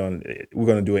going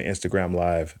to do an Instagram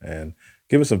live and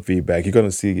Give us some feedback. You're gonna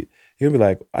see. You're gonna be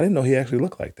like, I didn't know he actually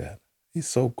looked like that. He's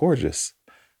so gorgeous,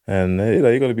 and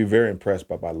you're gonna be very impressed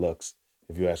by my looks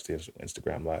if you actually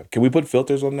Instagram Live. Can we put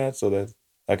filters on that so that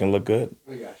I can look good?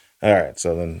 Oh, yeah. All right.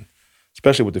 So then,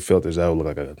 especially with the filters, I would look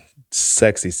like a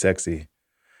sexy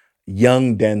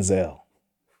young Denzel.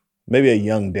 Maybe a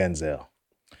young Denzel.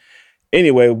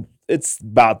 Anyway, it's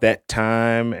about that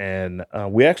time, and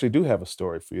we actually do have a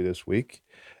story for you this week.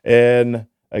 And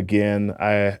again,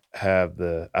 I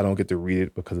don't get to read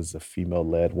it because it's a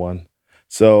female-led one.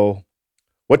 So,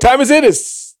 what time is it? It's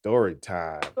story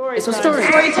time. It's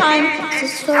story time.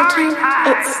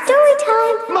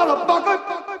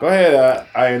 Motherfucker. Go ahead,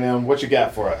 I&M. What you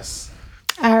got for us?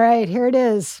 All right, here it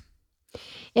is.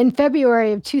 In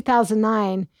February of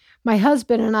 2009, my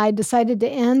husband and I decided to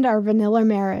end our vanilla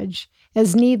marriage,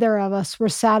 as neither of us were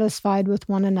satisfied with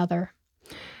one another.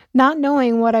 Not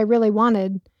knowing what I really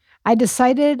wanted, I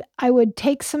decided I would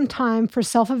take some time for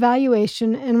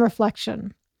self-evaluation and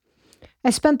reflection. I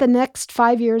spent the next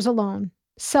 5 years alone,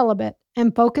 celibate,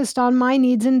 and focused on my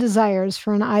needs and desires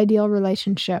for an ideal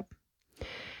relationship.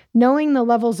 Knowing the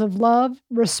levels of love,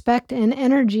 respect, and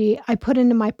energy I put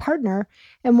into my partner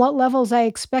and what levels I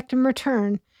expect in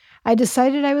return, I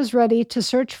decided I was ready to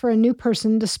search for a new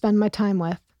person to spend my time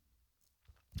with.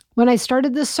 When I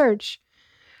started this search,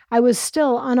 I was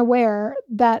still unaware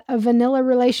that a vanilla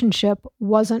relationship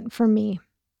wasn't for me.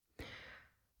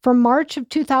 From March of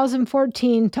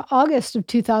 2014 to August of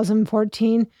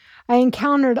 2014, I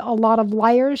encountered a lot of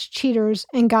liars, cheaters,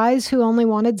 and guys who only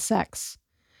wanted sex.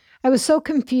 I was so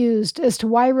confused as to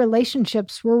why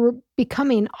relationships were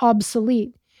becoming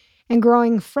obsolete and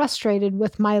growing frustrated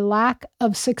with my lack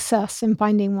of success in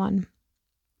finding one.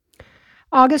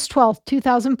 August 12,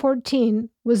 2014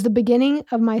 was the beginning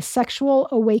of my sexual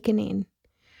awakening.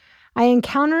 I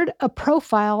encountered a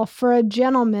profile for a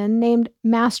gentleman named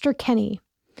Master Kenny.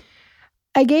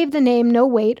 I gave the name no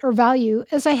weight or value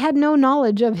as I had no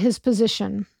knowledge of his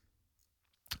position.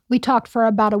 We talked for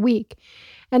about a week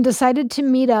and decided to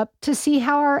meet up to see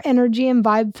how our energy and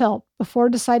vibe felt before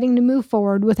deciding to move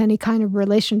forward with any kind of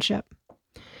relationship.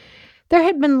 There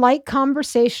had been light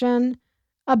conversation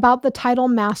about the title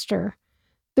Master,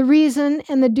 the reason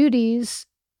and the duties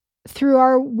through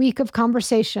our week of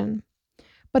conversation,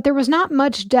 but there was not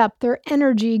much depth or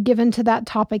energy given to that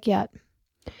topic yet.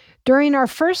 During our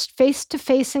first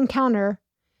face-to-face encounter,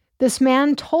 this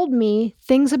man told me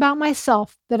things about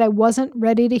myself that I wasn't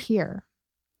ready to hear.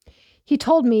 He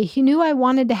told me he knew I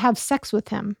wanted to have sex with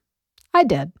him. I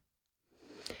did.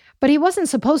 But he wasn't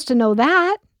supposed to know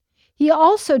that. He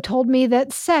also told me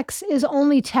that sex is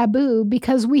only taboo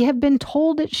because we have been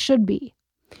told it should be.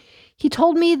 He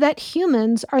told me that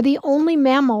humans are the only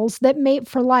mammals that mate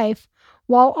for life,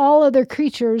 while all other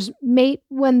creatures mate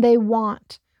when they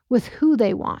want, with who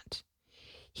they want.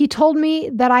 He told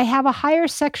me that I have a higher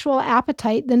sexual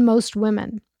appetite than most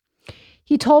women.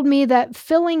 He told me that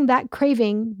filling that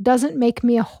craving doesn't make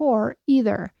me a whore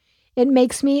either. It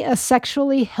makes me a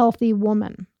sexually healthy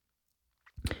woman.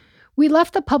 We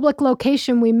left the public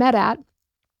location we met at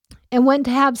and went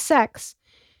to have sex.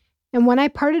 And when I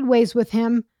parted ways with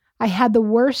him, I had the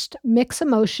worst mixed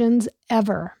emotions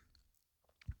ever.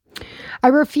 I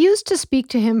refused to speak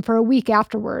to him for a week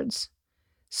afterwards.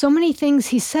 So many things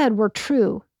he said were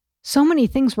true. So many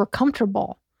things were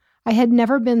comfortable. I had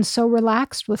never been so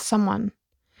relaxed with someone.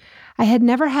 I had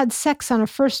never had sex on a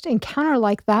first encounter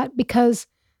like that because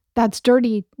that's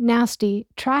dirty, nasty,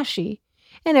 trashy,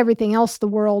 and everything else the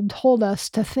world told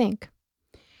us to think.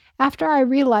 After I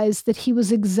realized that he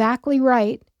was exactly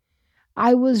right,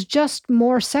 I was just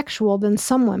more sexual than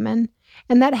some women,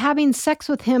 and that having sex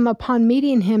with him upon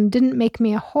meeting him didn't make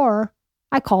me a whore,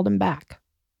 I called him back.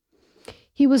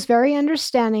 He was very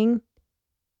understanding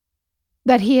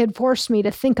that he had forced me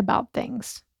to think about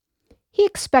things. He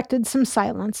expected some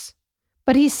silence,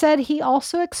 but he said he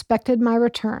also expected my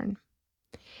return.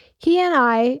 He and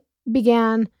I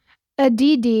began a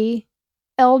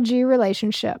DD-LG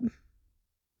relationship,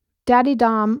 daddy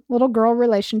dom, little girl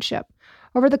relationship.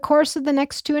 Over the course of the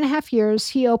next 2.5 years,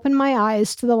 he opened my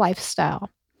eyes to the lifestyle.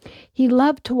 He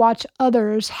loved to watch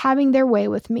others having their way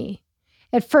with me.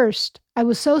 At first, I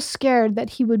was so scared that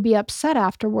he would be upset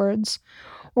afterwards,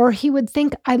 or he would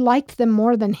think I liked them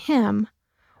more than him,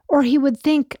 or he would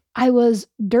think I was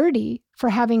dirty for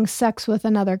having sex with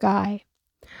another guy.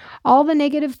 All the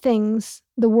negative things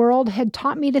the world had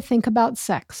taught me to think about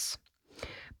sex.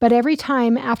 But every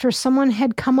time after someone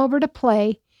had come over to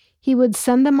play, he would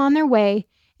send them on their way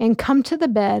and come to the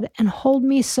bed and hold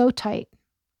me so tight.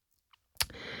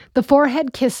 The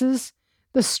forehead kisses,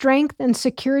 the strength and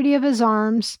security of his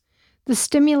arms, the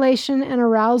stimulation and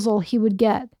arousal he would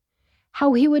get,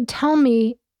 how he would tell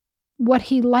me what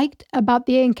he liked about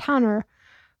the encounter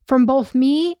from both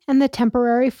me and the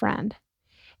temporary friend.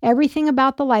 Everything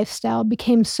about the lifestyle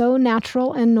became so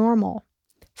natural and normal.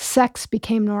 Sex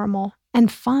became normal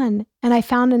and fun, and I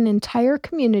found an entire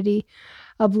community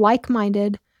of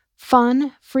like-minded,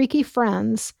 fun, freaky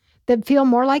friends that feel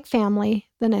more like family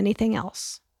than anything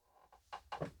else.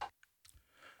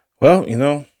 Well,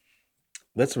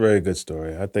 that's a very good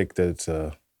story. I think that it's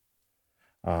a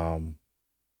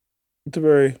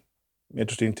very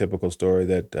interesting, typical story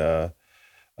that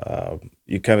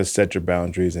you kind of set your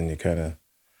boundaries and you kind of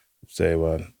say,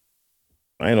 well,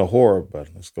 I ain't a whore, but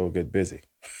let's go get busy.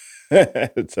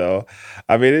 So,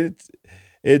 I mean,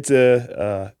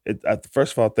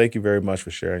 first of all, thank you very much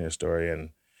for sharing your story.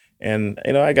 And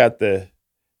I got there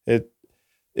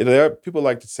are people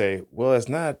like to say, well, it's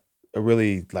not a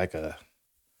really like a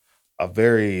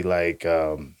very like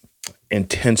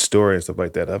intense story and stuff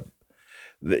like that.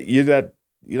 You're not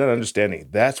understanding.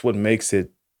 That's what makes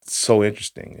it so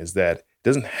interesting, is that it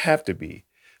doesn't have to be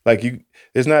like you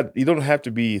don't have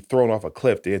to be thrown off a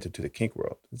cliff to enter to the kink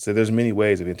world. So there's many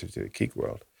ways of entering to the kink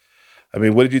world. I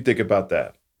mean, what did you think about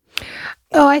that?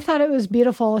 Oh, I thought it was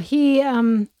beautiful. He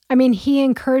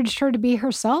encouraged her to be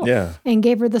herself, and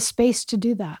gave her the space to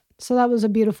do that. So that was a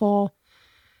beautiful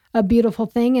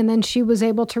thing. And then she was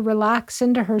able to relax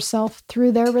into herself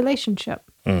through their relationship.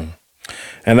 Mm.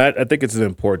 And I think it's an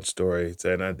important story.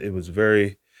 And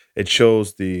it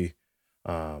shows the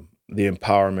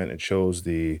empowerment. It shows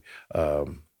the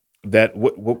that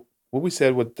what we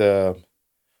said with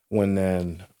when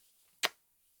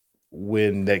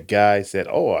that guy said,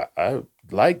 "Oh, I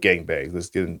like gangbangs. Let's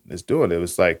do it." It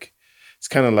was like, it's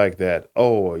kind of like that.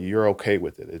 Oh, you're okay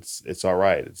with it. It's all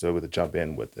right. It's over to jump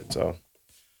in with it. So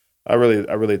I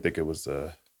really think it was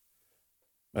a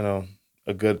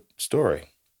good story.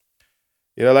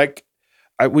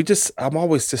 I'm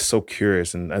always just so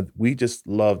curious, and we just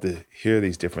love to hear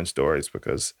these different stories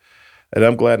and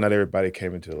I'm glad not everybody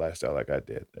came into the lifestyle like I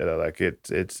did.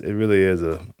 It really is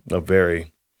a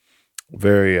very,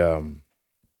 very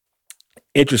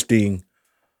interesting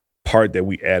part that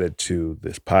we added to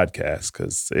this podcast,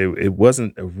 because it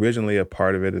wasn't originally a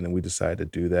part of it, and then we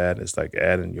decided to do that. It's like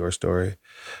adding your story.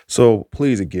 So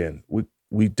please, again,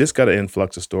 we just got an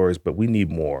influx of stories, but we need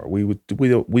more. We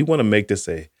want to make this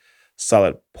a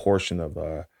solid portion of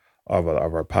our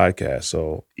podcast.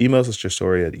 So email us your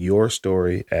story at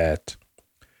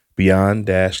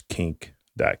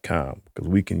yourstory@beyond-kink.com, because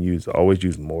we can always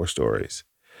use more stories.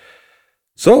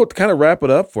 So to kind of wrap it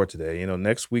up for today,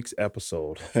 next week's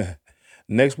episode,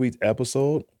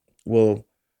 well,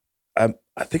 I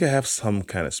think I have some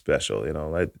kind of special,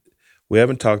 like we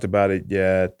haven't talked about it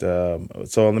yet.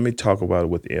 So let me talk about it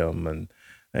with M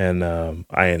and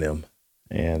I&M,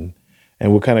 and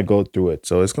we'll kind of go through it.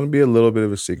 So it's going to be a little bit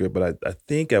of a secret, but I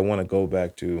think I want to go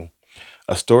back to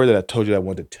a story that I told you I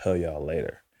wanted to tell y'all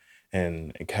later,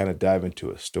 and kind of dive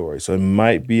into a story. So it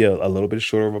might be a little bit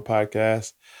shorter of a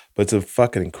podcast, but it's a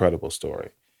fucking incredible story.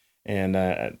 And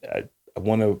I think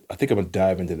I'm going to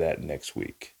dive into that next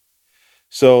week.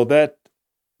 So that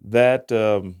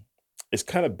is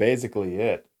kind of basically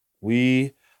it.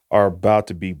 We are about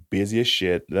to be busy as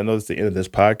shit. I know it's the end of this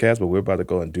podcast, but we're about to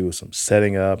go and do some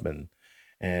setting up and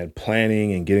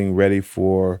planning and getting ready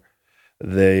for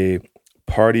the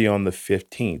party on the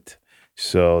 15th.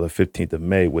 So the 15th of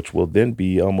May, which will then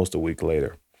be almost a week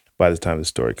later by the time the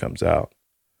story comes out.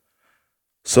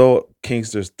 So,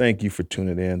 Kinksters, thank you for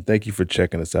tuning in. Thank you for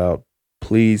checking us out.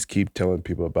 Please keep telling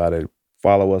people about it.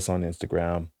 Follow us on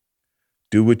Instagram.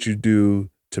 Do what you do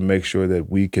to make sure that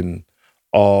we can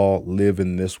all live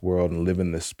in this world and live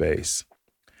in this space.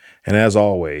 And as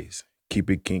always, keep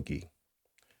it kinky.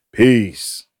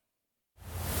 Peace.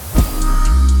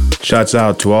 Shouts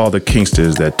out to all the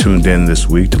Kinksters that tuned in this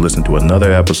week to listen to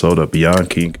another episode of Beyond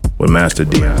Kink with Master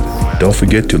Dion. Don't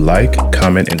forget to like,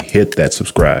 comment, and hit that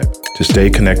subscribe. To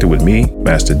stay connected with me,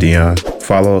 Master Dion,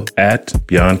 follow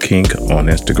 @Beyond Kink on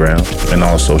Instagram and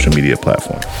all social media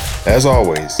platforms. As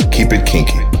always, keep it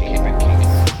kinky.